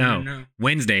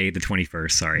 Wednesday the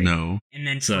 21st, sorry. No. And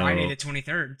then Friday the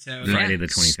 23rd. So Friday the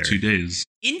 23rd. 2 days.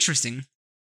 Interesting.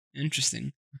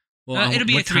 Well, it'll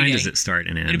be what time does it start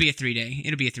and end? It'll be a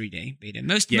 3-day beta.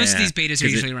 Most of these betas are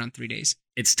usually around 3 days.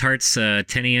 It starts 10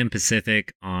 a.m.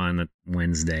 Pacific on the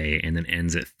Wednesday and then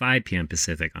ends at 5 p.m.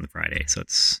 Pacific on Friday. So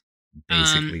it's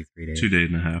basically 3 days. 2 days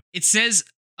and a half. It says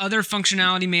other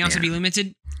functionality may also be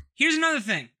limited. Here's another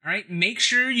thing, all right? Make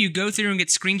sure you go through and get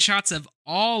screenshots of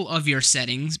all of your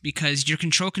settings because your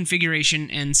control configuration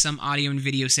and some audio and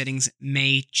video settings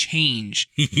may change.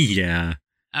 Yeah.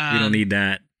 We don't need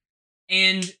that.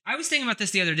 And I was thinking about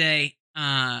this the other day.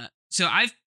 So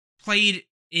I've played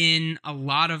in a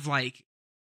lot of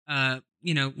LAN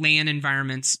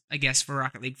environments, I guess, for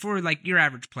Rocket League, for like your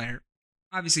average player.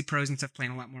 Obviously pros and stuff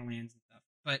playing a lot more LANs and stuff.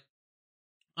 But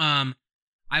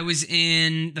I was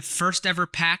in the first ever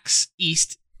PAX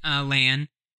East LAN,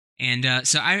 and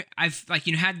so I've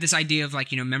had this idea of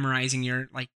memorizing your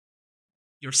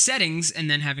settings and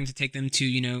then having to take them to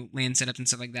LAN setups and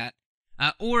stuff like that.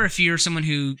 Or if you're someone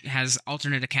who has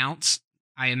alternate accounts,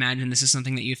 I imagine this is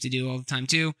something that you have to do all the time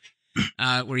too,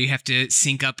 where you have to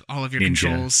sync up all of your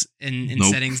controls and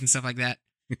settings and stuff like that.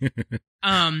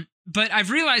 But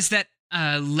I've realized that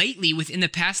lately, within the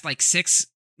past 6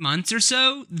 months or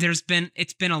so,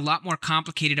 it's been a lot more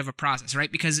complicated of a process,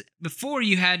 right? Because before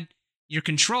you had your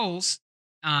controls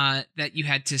that you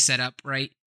had to set up,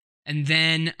 right? And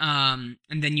then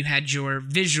you had your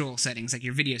visual settings, like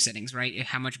your video settings, right?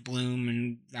 How much bloom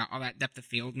and all that depth of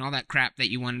field and all that crap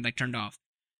that you wanted turned off.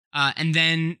 And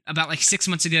then about 6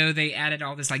 months ago, they added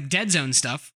all this dead zone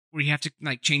stuff where you have to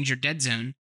change your dead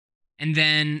zone. And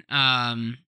then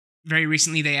very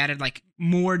recently they added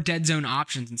more dead zone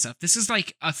options and stuff. This is a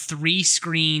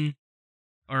 3-screen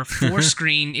or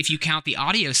 4-screen if you count the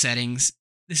audio settings.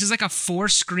 This is a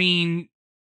 4-screen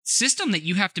system that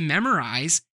you have to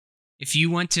memorize if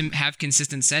you want to have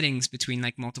consistent settings between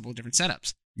multiple different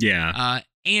setups. Yeah.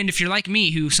 And if you're like me,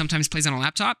 who sometimes plays on a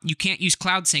laptop, you can't use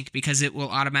Cloud Sync because it will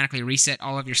automatically reset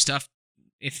all of your stuff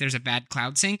if there's a bad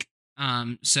Cloud Sync.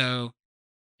 So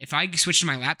if I switch to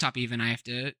my laptop even, I have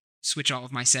to switch all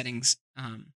of my settings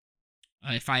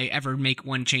if I ever make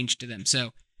one change to them. So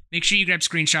make sure you grab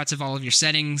screenshots of all of your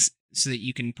settings so that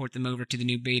you can port them over to the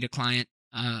new beta client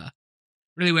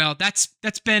really well. That's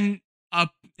been an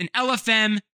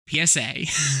LFM PSA.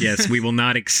 Yes, we will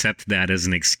not accept that as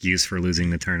an excuse for losing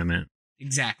the tournament.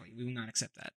 Exactly. We will not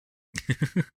accept that.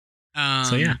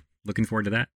 So yeah, looking forward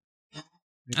to that.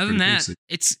 Other than that,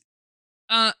 it's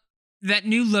that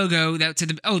new logo that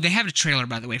said they have a trailer,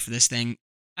 by the way, for this thing.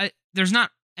 There's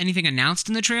not anything announced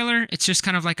in the trailer. It's just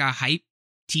kind of like a hype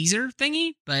teaser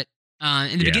thingy. But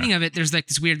in the beginning of it, there's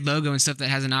this weird logo and stuff that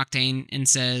has an Octane and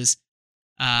says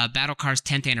Battle Car's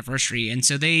 10th anniversary. And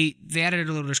so they added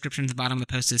a little description at the bottom of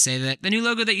the post to say that the new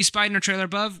logo that you spied in our trailer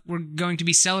above, we're going to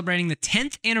be celebrating the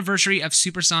 10th anniversary of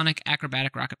supersonic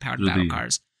acrobatic rocket-powered battle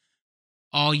cars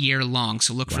all year long.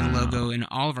 So look for the logo in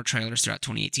all of our trailers throughout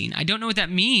 2018. I don't know what that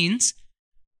means.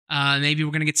 Maybe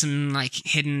we're going to get some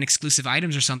hidden exclusive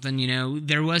items or something.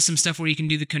 There was some stuff where you can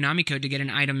do the Konami code to get an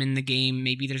item in the game.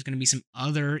 Maybe there's going to be some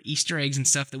other Easter eggs and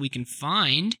stuff that we can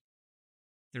find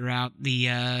throughout the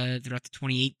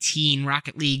 2018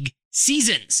 Rocket League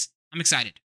seasons. I'm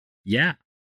excited. Yeah.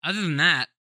 Other than that,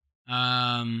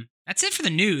 that's it for the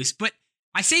news. But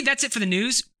I say that's it for the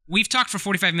news. We've talked for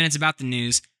 45 minutes about the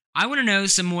news. I want to know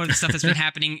some more of the stuff that's been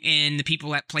happening in the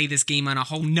people that play this game on a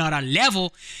whole nother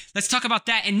level. Let's talk about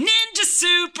that in Ninja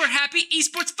Super Happy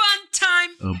Esports Fun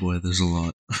Time. Oh boy, there's a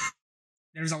lot.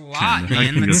 There's a lot, man. I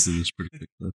can go through this pretty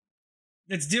quickly.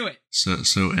 Let's do it.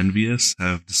 So Envious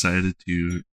have decided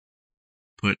to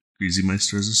put Greasy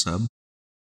Meister as a sub.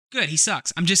 Good, he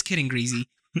sucks. I'm just kidding, Greasy.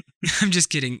 I'm just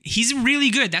kidding. He's really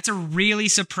good. That's a really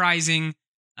surprising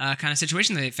kind of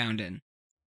situation that they found in.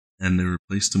 And they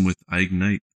replaced him with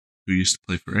Ignite, who used to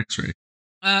play for X-Ray.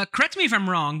 Correct me if I'm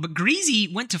wrong, but Greasy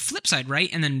went to Flipside, right?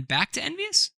 And then back to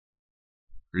Envious?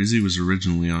 Greasy was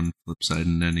originally on Flipside,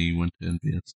 and then he went to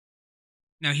Envious.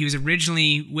 No, he was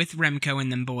originally with Remco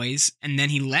and them boys, and then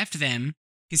he left them,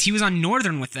 because he was on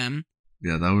Northern with them,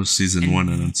 Yeah, that was season 1,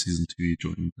 and then season 2 he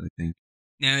joined, I think.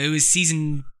 No, it was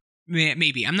season...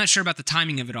 Maybe. I'm not sure about the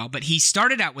timing of it all, but he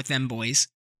started out with them boys,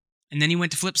 and then he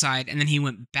went to Flipside, and then he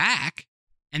went back,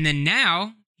 and then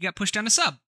now he got pushed down to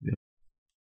sub. Yep.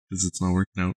 Because it's not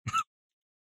working out.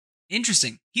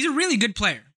 Interesting. He's a really good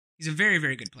player. He's a very,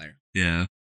 very good player. Yeah.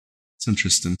 It's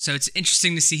interesting. So it's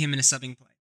interesting to see him in a subbing play.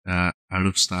 Out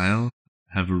of Style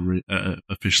have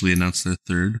officially announced their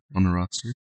third on the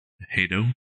roster.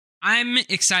 Hado. I'm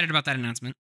excited about that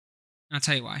announcement. I'll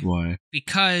tell you why. Why?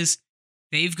 Because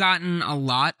they've gotten a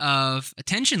lot of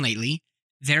attention lately.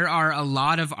 There are a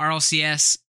lot of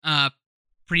RLCS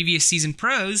previous season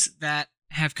pros that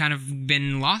have kind of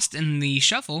been lost in the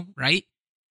shuffle, right?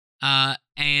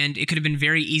 And it could have been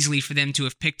very easily for them to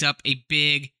have picked up a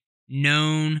big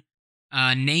known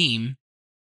name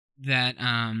that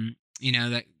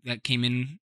that came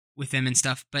in with them and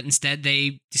stuff, but instead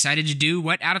they decided to do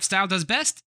what Out of Style does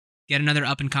best: get another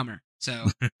up and comer. So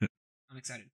I'm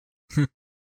excited.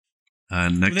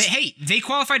 Next, they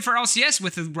qualified for LCS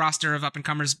with a roster of up and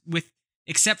comers,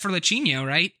 except for Lachinho,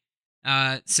 right?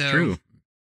 So True.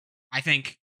 I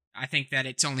think that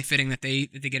it's only fitting that they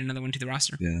get another one to the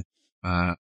roster. Yeah.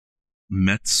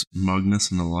 Mets,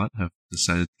 Magnus, and a lot have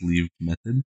decided to leave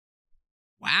Method.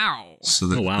 Wow. So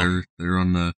that they're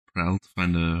on the prowl to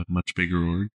find a much bigger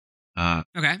org.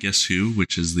 Okay. Guess Who,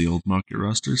 which is the old Market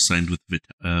roster, signed with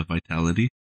Vitality.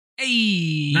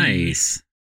 Hey. Nice.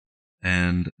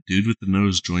 And Dude with the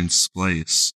Nose joins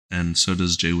Splice, and so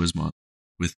does Jay Wismont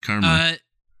with Karma.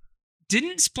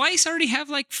 Didn't Splice already have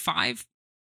like 5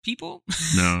 people?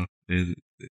 No, they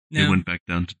went back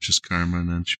down to just Karma, and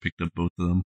then she picked up both of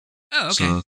them. Oh, okay.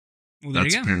 So well, there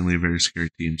that's you go. apparently a very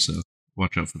scary team, so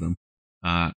watch out for them.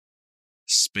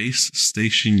 Space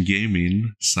Station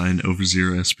Gaming signed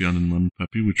Overzero, Espion, and Lemon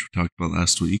Puppy, which we talked about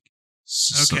last week.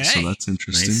 So that's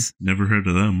interesting. Nice. Never heard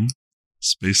of them.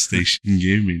 Space Station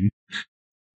Gaming.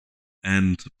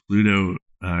 And Pluto,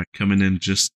 coming in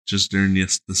just during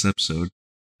this episode,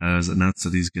 has announced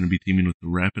that he's going to be teaming with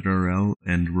Rapid RL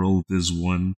and Roll Viz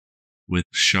 1 with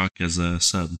Shock as a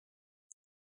sub.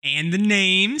 And the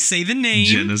name, say the name.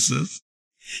 Genesis.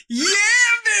 Yeah,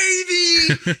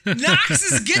 baby!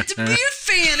 Nox is get to be a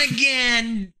fan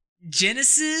again.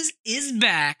 Genesis is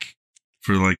back.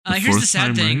 For like the here's fourth the sad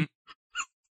time, thing. right?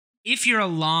 If you're a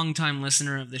long-time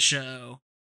listener of the show,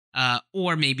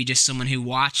 or maybe just someone who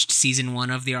watched season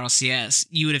 1 of the RLCS,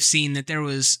 you would have seen that there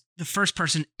was the first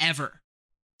person ever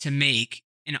to make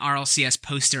an RLCS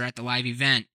poster at the live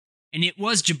event. And it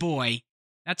was Jaboy.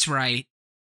 That's right.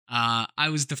 I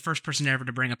was the first person ever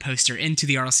to bring a poster into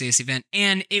the RLCS event,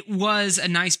 and it was a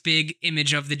nice big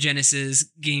image of the Genesis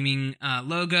Gaming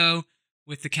logo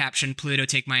with the caption, Pluto,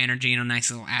 take my energy, and a nice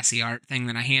little assy art thing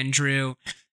that I hand drew.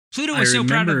 Pluto was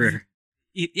proud of...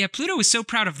 Yeah, Pluto was so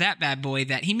proud of that bad boy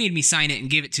that he made me sign it and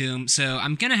give it to him, so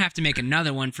I'm going to have to make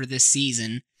another one for this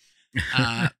season.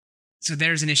 So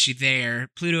there's an issue there.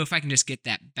 Pluto, if I can just get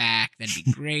that back, that'd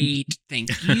be great. Thank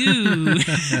you.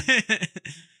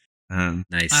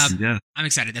 Nice. Yeah. I'm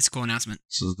excited. That's a cool announcement.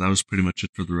 So that was pretty much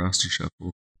it for the roster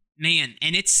shuffle. Man,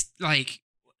 and it's like,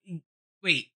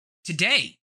 wait,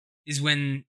 today is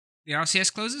when the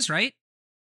RCS closes, right?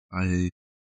 I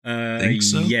think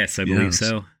so. Yes, I believe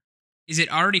so. Is it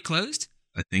already closed?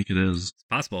 I think it is. It's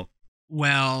possible.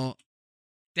 Well,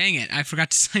 dang it. I forgot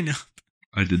to sign up.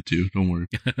 I did too. Don't worry.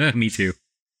 Me too.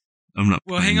 I'm not.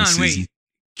 Well, hang on. Wait.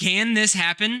 Can this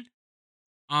happen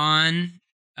on...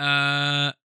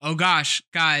 Oh gosh,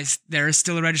 guys, there is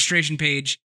still a registration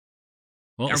page.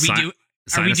 Well, are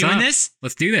we doing this?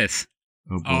 Let's do this.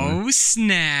 Oh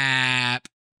snap.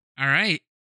 All right.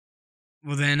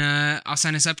 Well then, I'll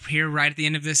sign us up here right at the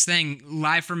end of this thing.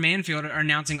 Live from Manfield are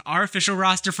announcing our official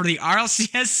roster for the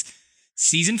RLCS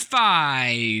Season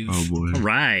 5. Oh boy. All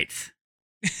right.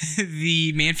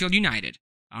 The Manfield United.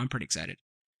 I'm pretty excited.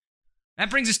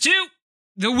 That brings us to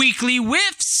the weekly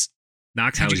whiffs.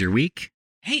 Nox, how was your week?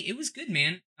 Hey, it was good,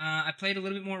 man. I played a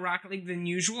little bit more Rocket League than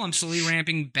usual. I'm slowly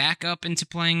ramping back up into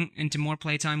more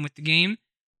playtime with the game.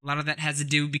 A lot of that has to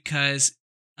do because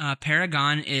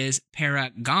Paragon is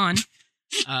Paragon.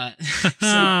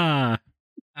 Not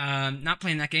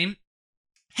playing that game.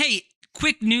 Hey,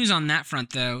 quick news on that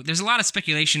front, though. There's a lot of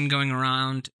speculation going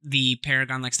around the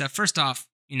Paragon-like stuff. First off,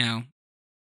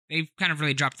 they've kind of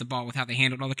really dropped the ball with how they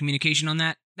handled all the communication on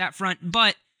that front.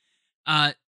 But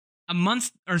a month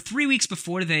or 3 weeks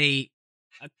before they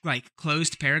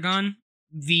closed Paragon,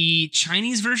 the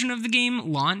Chinese version of the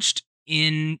game launched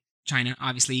in China,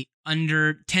 obviously,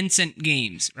 under Tencent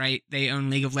Games, right? They own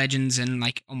League of Legends and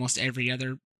almost every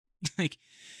other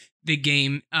big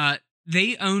game.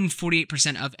 They own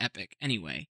 48% of Epic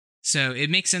anyway. So it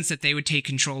makes sense that they would take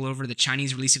control over the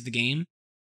Chinese release of the game.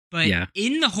 But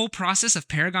in the whole process of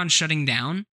Paragon shutting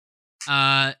down,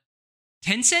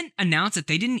 Tencent announced that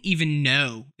they didn't even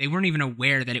know, they weren't even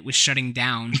aware that it was shutting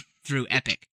down through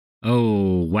Epic.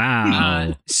 Oh,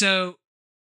 wow. So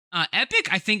Epic,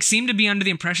 I think, seemed to be under the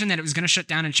impression that it was going to shut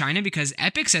down in China because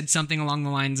Epic said something along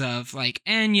the lines of like,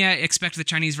 and yeah, expect the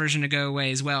Chinese version to go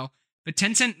away as well. But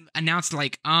Tencent announced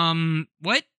like,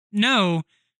 what? No,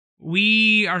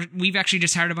 we've actually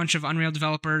just hired a bunch of Unreal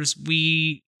developers.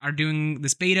 We are doing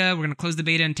this beta. We're going to close the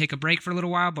beta and take a break for a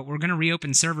little while, but we're going to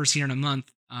reopen servers here in a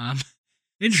month.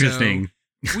 Interesting.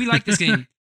 So we like this game.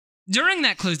 During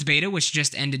that closed beta, which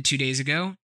just ended 2 days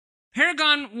ago,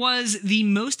 Paragon was the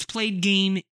most played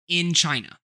game in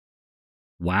China.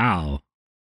 Wow.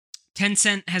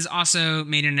 Tencent has also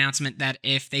made an announcement that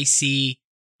if they see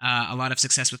a lot of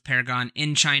success with Paragon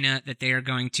in China, that they are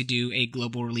going to do a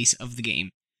global release of the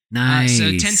game. Nice. So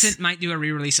Tencent might do a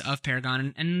re-release of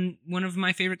Paragon, and one of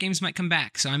my favorite games might come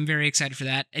back. So I'm very excited for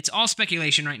that. It's all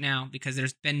speculation right now because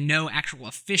there's been no actual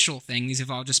official thing. These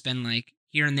have all just been like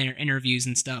here and there interviews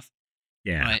and stuff.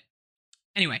 Yeah. But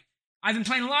anyway, I've been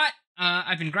playing a lot.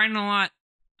 I've been grinding a lot.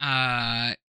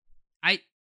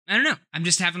 I don't know. I'm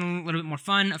just having a little bit more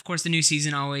fun. Of course, the new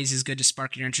season always is good to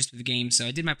spark your interest with the game. So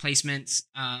I did my placements.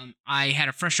 I had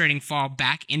a frustrating fall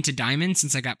back into Diamond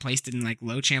since I got placed in like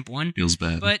low Champ 1. Feels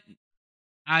bad. But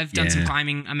I've done some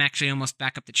climbing. I'm actually almost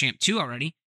back up to Champ 2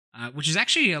 already, which is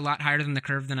actually a lot higher than the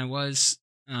curve than I was,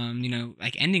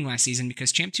 like ending last season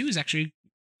because Champ 2 is actually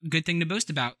a good thing to boast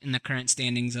about in the current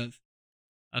standings of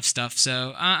stuff.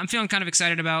 So I'm feeling kind of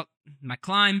excited about my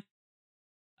climb.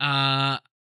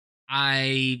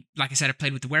 Like I said, I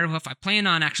played with the Werewolf. I plan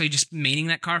on actually just maining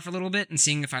that car for a little bit and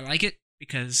seeing if I like it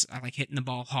because I like hitting the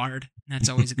ball hard. That's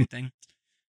always a good thing.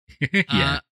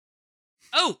 Yeah.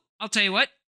 I'll tell you what.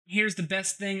 Here's the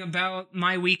best thing about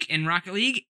my week in Rocket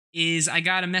League is I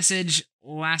got a message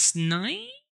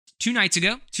two nights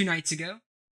ago,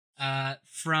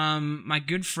 from my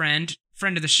good friend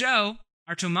of the show,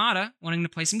 Artomata, wanting to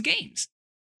play some games.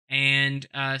 And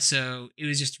so it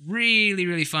was just really,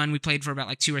 really fun. We played for about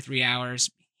like 2 or 3 hours.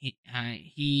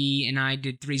 He and I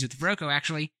did threes with Vroko,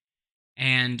 actually.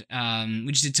 And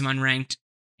we just did some unranked.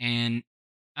 And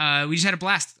we just had a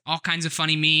blast. All kinds of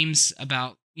funny memes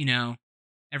about,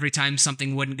 every time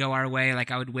something wouldn't go our way,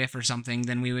 like I would whiff or something,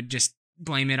 then we would just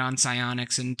blame it on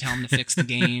Psyonix and tell him to fix the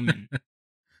game.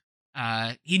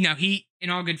 And he in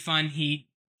all good fun, he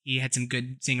had some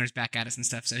good singers back at us and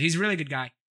stuff. So he's a really good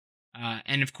guy.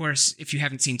 And of course, if you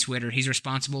haven't seen Twitter, he's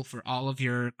responsible for all of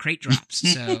your crate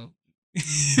drops. So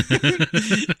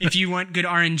if you want good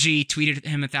RNG, tweet at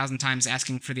him 1,000 times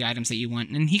asking for the items that you want,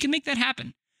 and he can make that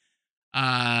happen.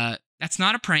 That's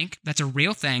not a prank. That's a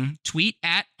real thing. Tweet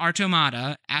at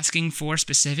Artomata asking for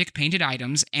specific painted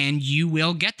items, and you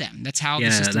will get them. That's how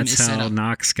the system is set up. That's how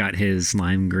Nox got his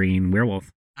lime green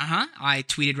werewolf. I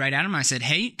tweeted right at him. I said,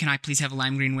 hey, can I please have a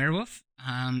lime green werewolf?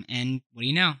 And what do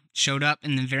you know? Showed up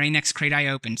in the very next crate I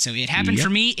opened. So it happened for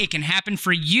me. It can happen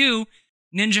for you.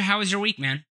 Ninja, how was your week,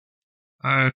 man?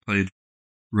 I played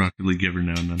Rocket League every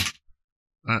now and then.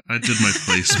 I did my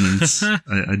placements.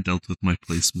 I dealt with my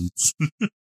placements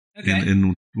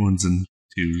in ones and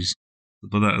twos.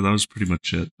 But that was pretty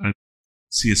much it.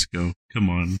 CSGO,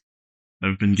 come on.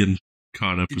 I've been getting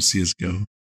caught up with CSGO.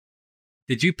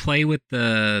 Did you play with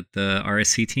the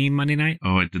RSC team Monday night?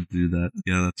 Oh, I did do that.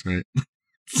 Yeah, that's right.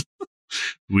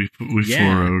 we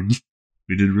 4-0'd.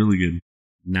 We did really good.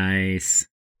 Nice.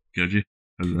 Goji,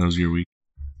 how was your week?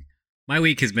 My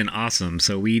week has been awesome.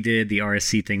 So we did the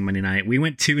RSC thing Monday night. We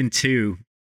went 2-2,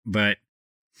 but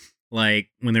like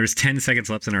when there was 10 seconds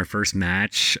left in our first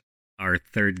match, our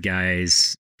third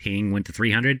guy's ping went to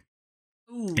 300.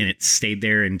 Ooh. And it stayed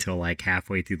there until like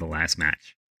halfway through the last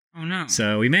match. Oh no.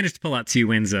 So we managed to pull out 2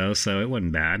 wins though, so it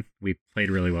wasn't bad. We played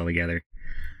really well together.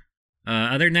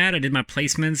 Other than that, I did my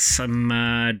placements.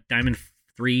 I'm Diamond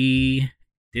 3,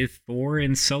 Div 4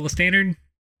 in solo standard.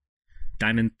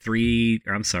 Diamond 3,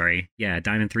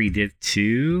 Div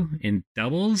 2 in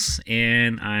doubles,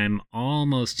 and I'm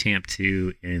almost Champ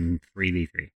 2 in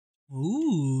 3v3.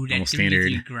 Ooh, that almost 3v3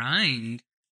 standard grind.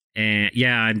 And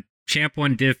yeah, I'm Champ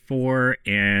 1 Div 4,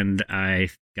 and I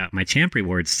got my Champ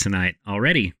rewards tonight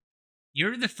already.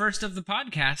 You're the first of the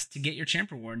podcast to get your Champ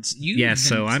rewards. You've been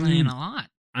playing a lot.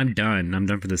 I'm done. I'm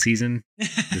done for the season.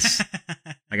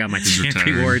 I got my Champ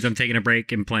rewards. I'm taking a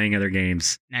break and playing other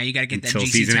games. Now you got to get that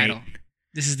GC title. 8.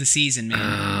 This is the season, man.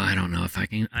 I don't know if I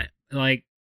can. I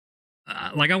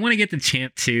want to get the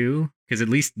Champ 2 because at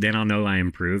least then I'll know I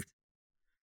improved.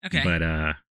 Okay. But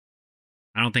I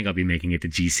don't think I'll be making it to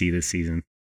GC this season.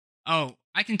 Oh,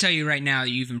 I can tell you right now that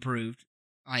you've improved.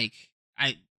 Like,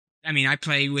 I mean, I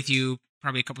play with you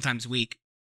probably a couple times a week,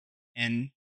 and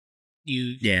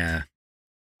you. Yeah.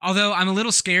 Although I'm a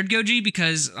little scared, Goji,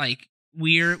 because like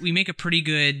we make a pretty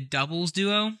good doubles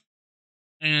duo,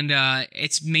 and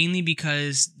it's mainly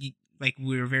because like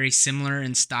we're very similar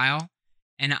in style.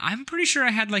 And I'm pretty sure I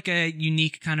had like a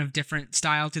unique kind of different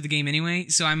style to the game anyway.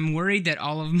 So I'm worried that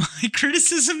all of my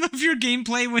criticism of your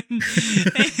gameplay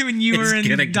when you were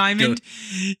in Diamond,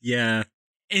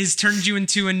 is turned you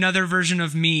into another version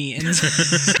of me. And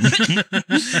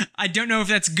I don't know if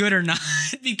that's good or not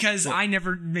because I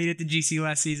never made it to GC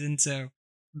last season. So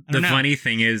the funny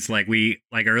thing is, like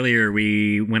earlier,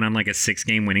 we went on like a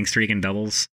 6-game winning streak in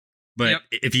doubles. But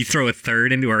if you throw a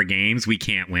third into our games, we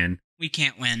can't win. We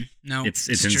can't win. No, it's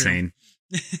insane.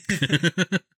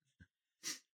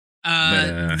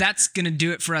 That's going to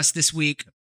do it for us this week.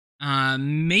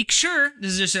 Make sure,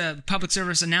 this is just a public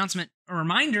service announcement, a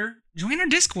reminder, join our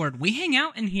Discord. We hang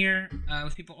out in here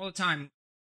with people all the time.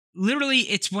 Literally,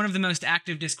 it's one of the most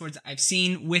active Discords I've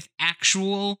seen with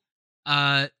actual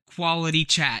quality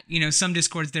chat. You know, some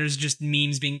Discords, there's just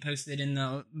memes being posted in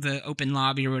the open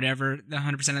lobby or whatever, the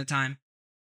 100% of the time.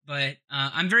 But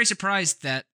I'm very surprised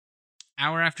that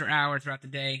hour after hour throughout the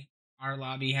day, our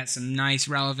lobby has some nice,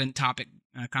 relevant topic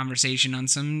conversation on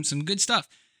some good stuff.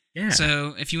 Yeah.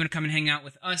 So if you want to come and hang out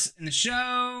with us in the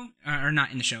show, or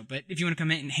not in the show, but if you want to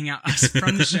come in and hang out us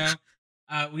from the show,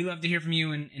 we love to hear from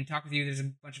you and talk with you. There's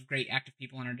a bunch of great active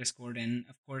people on our Discord, and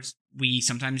of course, we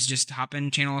sometimes just hop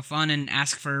in Channel of Fun and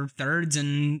ask for thirds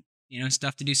and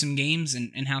stuff to do some games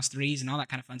and house threes and all that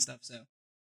kind of fun stuff. So.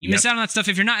 You miss out on that stuff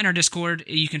if you're not in our Discord.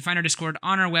 You can find our Discord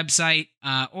on our website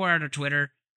or at our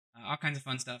Twitter. All kinds of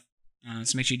fun stuff.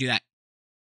 So make sure you do that.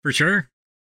 For sure.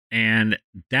 And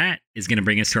that is going to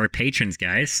bring us to our patrons,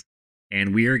 guys.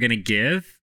 And we are going to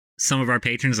give some of our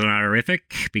patrons an honorific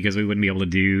because we wouldn't be able to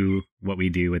do what we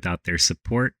do without their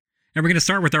support. And we're going to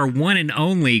start with our one and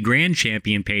only Grand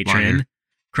Champion patron,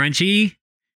 Crunchy.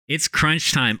 It's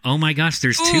crunch time. Oh my gosh,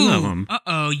 there's 2 of them.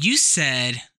 Uh-oh, you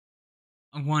said...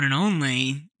 one and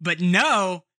only, but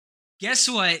no, guess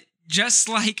what? Just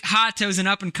like Hato's an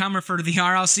up-and-comer for the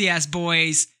RLCS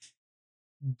boys,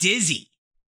 Dizzy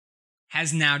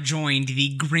has now joined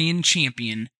the Grand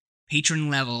Champion patron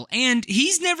level, and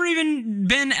he's never even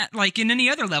been in any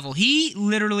other level. He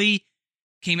literally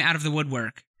came out of the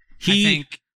woodwork. He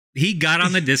got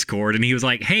on the Discord, and he was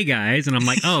like, hey guys, and I'm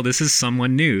like, oh, this is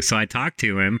someone new, so I talked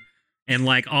to him. And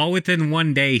all within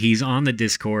one day, he's on the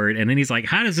Discord, and then he's like,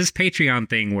 how does this Patreon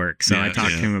thing work? So I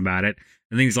talked to him about it,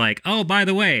 and then he's like, oh, by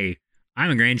the way, I'm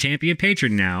a Grand Champion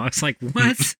patron now. I was like,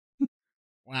 what?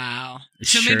 Wow.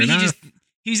 So maybe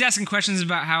he was asking questions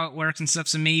about how it works and stuff,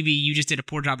 so maybe you just did a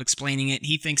poor job explaining it.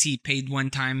 He thinks he paid one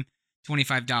time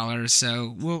 $25,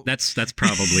 so that's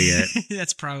probably it.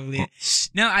 That's probably it.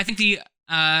 No, I think we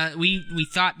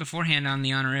thought beforehand on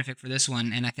the honorific for this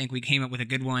one, and I think we came up with a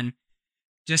good one.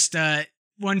 Just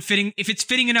one fitting. If it's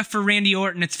fitting enough for Randy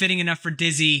Orton, it's fitting enough for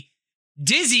Dizzy.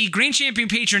 Dizzy, Grand Champion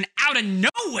patron out of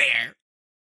nowhere.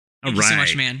 Thank you so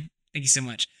much, man. Thank you so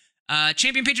much.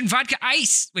 Champion patron Vodka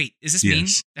Ice. Wait, is this mean?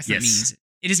 That's not mean, is it?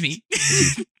 It is me.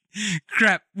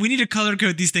 Crap. We need to color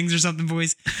code these things or something,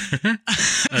 boys.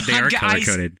 They are color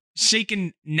coded.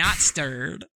 Shaken, not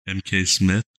stirred. MK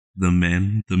Smith, the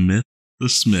man, the myth, the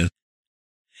Smith.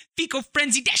 Fecal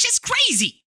Frenzy Dash is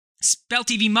crazy. Spell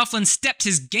TV Mufflin stepped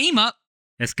his game up.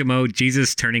 Eskimo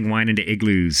Jesus turning wine into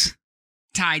igloos.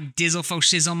 Ty Dizzle fo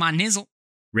shizzle my nizzle.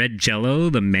 Red Jello,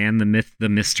 the man, the myth, the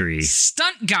mystery.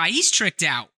 Stunt guy, he's tricked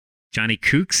out. Johnny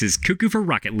Kooks is cuckoo for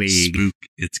Rocket League. Spook,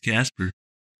 it's Casper.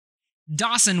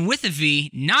 Dawson with a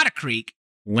V, not a creek.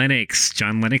 Lennox,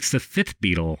 John Lennox, the 5th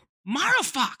Beatle. Maro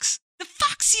Fox, the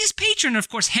foxiest patron. Of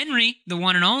course, Henry, the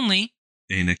one and only.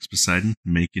 Anex Poseidon,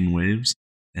 making waves.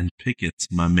 And Pickett's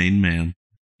my main man.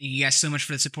 Thank you guys so much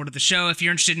for the support of the show. If you're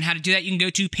interested in how to do that, you can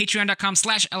go to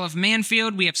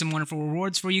patreon.com/LFManfield. We have some wonderful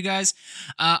rewards for you guys.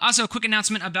 Also, a quick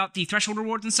announcement about the threshold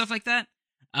rewards and stuff like that.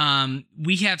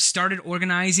 We have started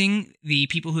organizing the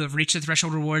people who have reached the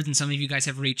threshold rewards, and some of you guys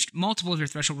have reached multiple of your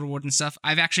threshold rewards and stuff.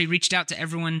 I've actually reached out to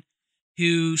everyone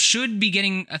who should be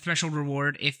getting a threshold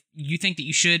reward. If you think that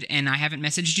you should, and I haven't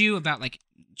messaged you about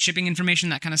shipping information,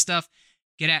 that kind of stuff,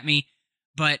 get at me.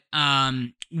 But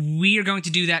we are going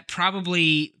to do that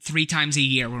probably 3 times a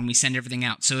year when we send everything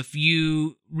out. So if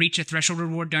you reach a threshold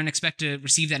reward, don't expect to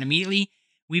receive that immediately.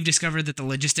 We've discovered that the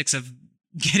logistics of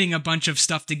getting a bunch of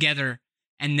stuff together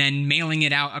and then mailing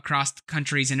it out across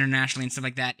countries internationally and stuff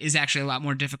like that is actually a lot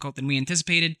more difficult than we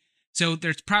anticipated. So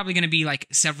there's probably going to be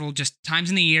several just times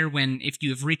in the year when if you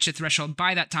have reached a threshold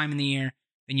by that time in the year,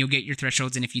 then you'll get your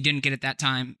thresholds. And if you didn't get it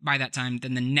by that time,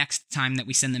 then the next time that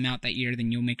we send them out that year,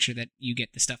 then you'll make sure that you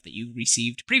get the stuff that you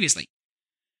received previously.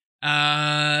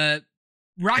 Rocket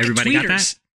Everybody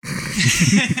tweeters.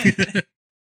 Got that?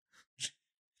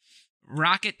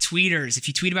 Rocket tweeters. If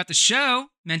you tweet about the show,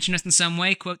 mention us in some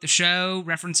way, quote the show,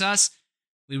 reference us.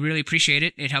 We really appreciate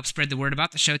it. It helps spread the word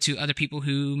about the show to other people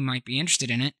who might be interested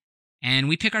in it. And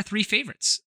we pick our 3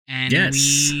 favorites. And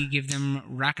we give them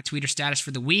Rocket Tweeter status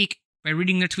for the week by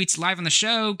reading their tweets live on the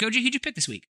show. Goji, who'd you pick this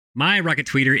week? My Rocket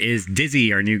Tweeter is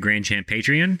Dizzy, our new Grand Champ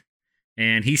Patreon.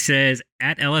 And he says,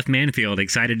 at LF Manfield,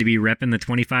 excited to be repping the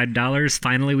 $25.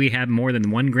 Finally, we have more than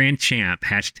one Grand Champ.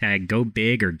 Hashtag go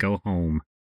big or go home.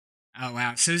 Oh,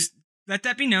 wow. So let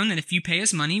that be known that if you pay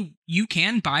us money, you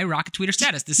can buy Rocket Tweeter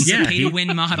status. This is a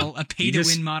pay-to-win model. A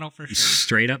pay-to-win model for sure.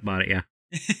 Straight up bought it, yeah.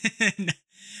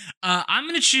 I'm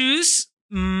going to choose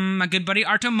my good buddy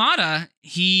Artomata.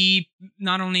 He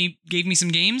not only gave me some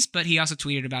games, but he also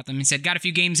tweeted about them. He said, got a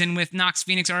few games in with Nox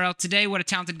Phoenix RL today. What a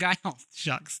talented guy. Oh,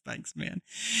 shucks. Thanks, man.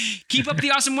 Keep up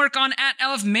the awesome work on at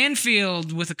LF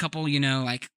Manfield with a couple,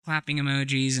 like clapping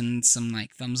emojis and some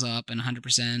like thumbs up and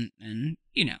 100% and,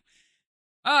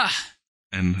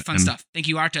 fun stuff. Thank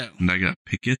you, Arto. And I got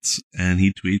Pickets, and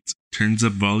he tweets, turns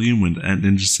up volume when at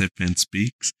Ninja Fan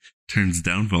speaks, turns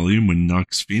down volume when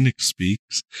Nox Phoenix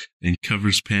speaks, and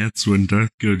covers pants when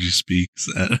Darth Goji speaks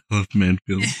at LF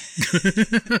Manfield.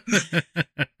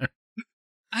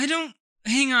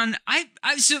 Hang on.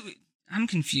 I'm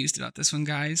confused about this one,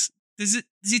 guys. Does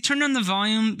he turn down the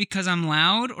volume because I'm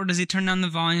loud, or does he turn down the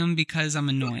volume because I'm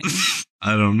annoying?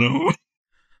 I don't know.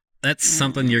 That's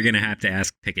something you're going to have to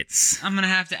ask Pickets. I'm going to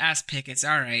have to ask Pickets.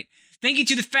 All right. Thank you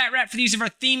to the Fat Rat for the use of our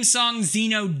theme song,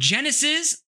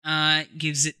 Xenogenesis.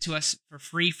 Gives it to us for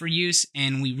free for use,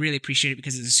 and we really appreciate it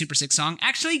because it's a super sick song.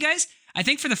 Actually, guys, I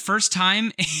think for the first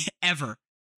time ever,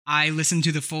 I listened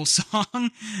to the full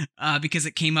song because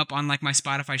it came up on like my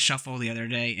Spotify shuffle the other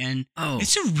day, and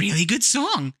it's a really good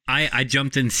song. I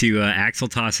jumped into Axel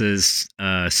Toss's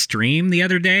stream the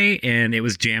other day, and it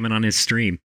was jamming on his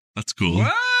stream. That's cool.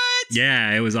 What?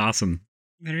 Yeah, it was awesome.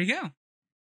 There you go.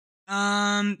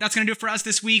 That's going to do it for us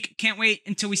this week. Can't wait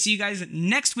until we see you guys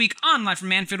next week on Live from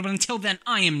Manfield. But until then,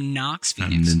 I am Nox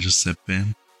Phoenix. I'm Ninja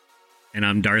Fan. And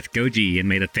I'm Darth Goji, and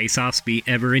may the face-offs be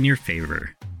ever in your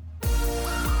favor.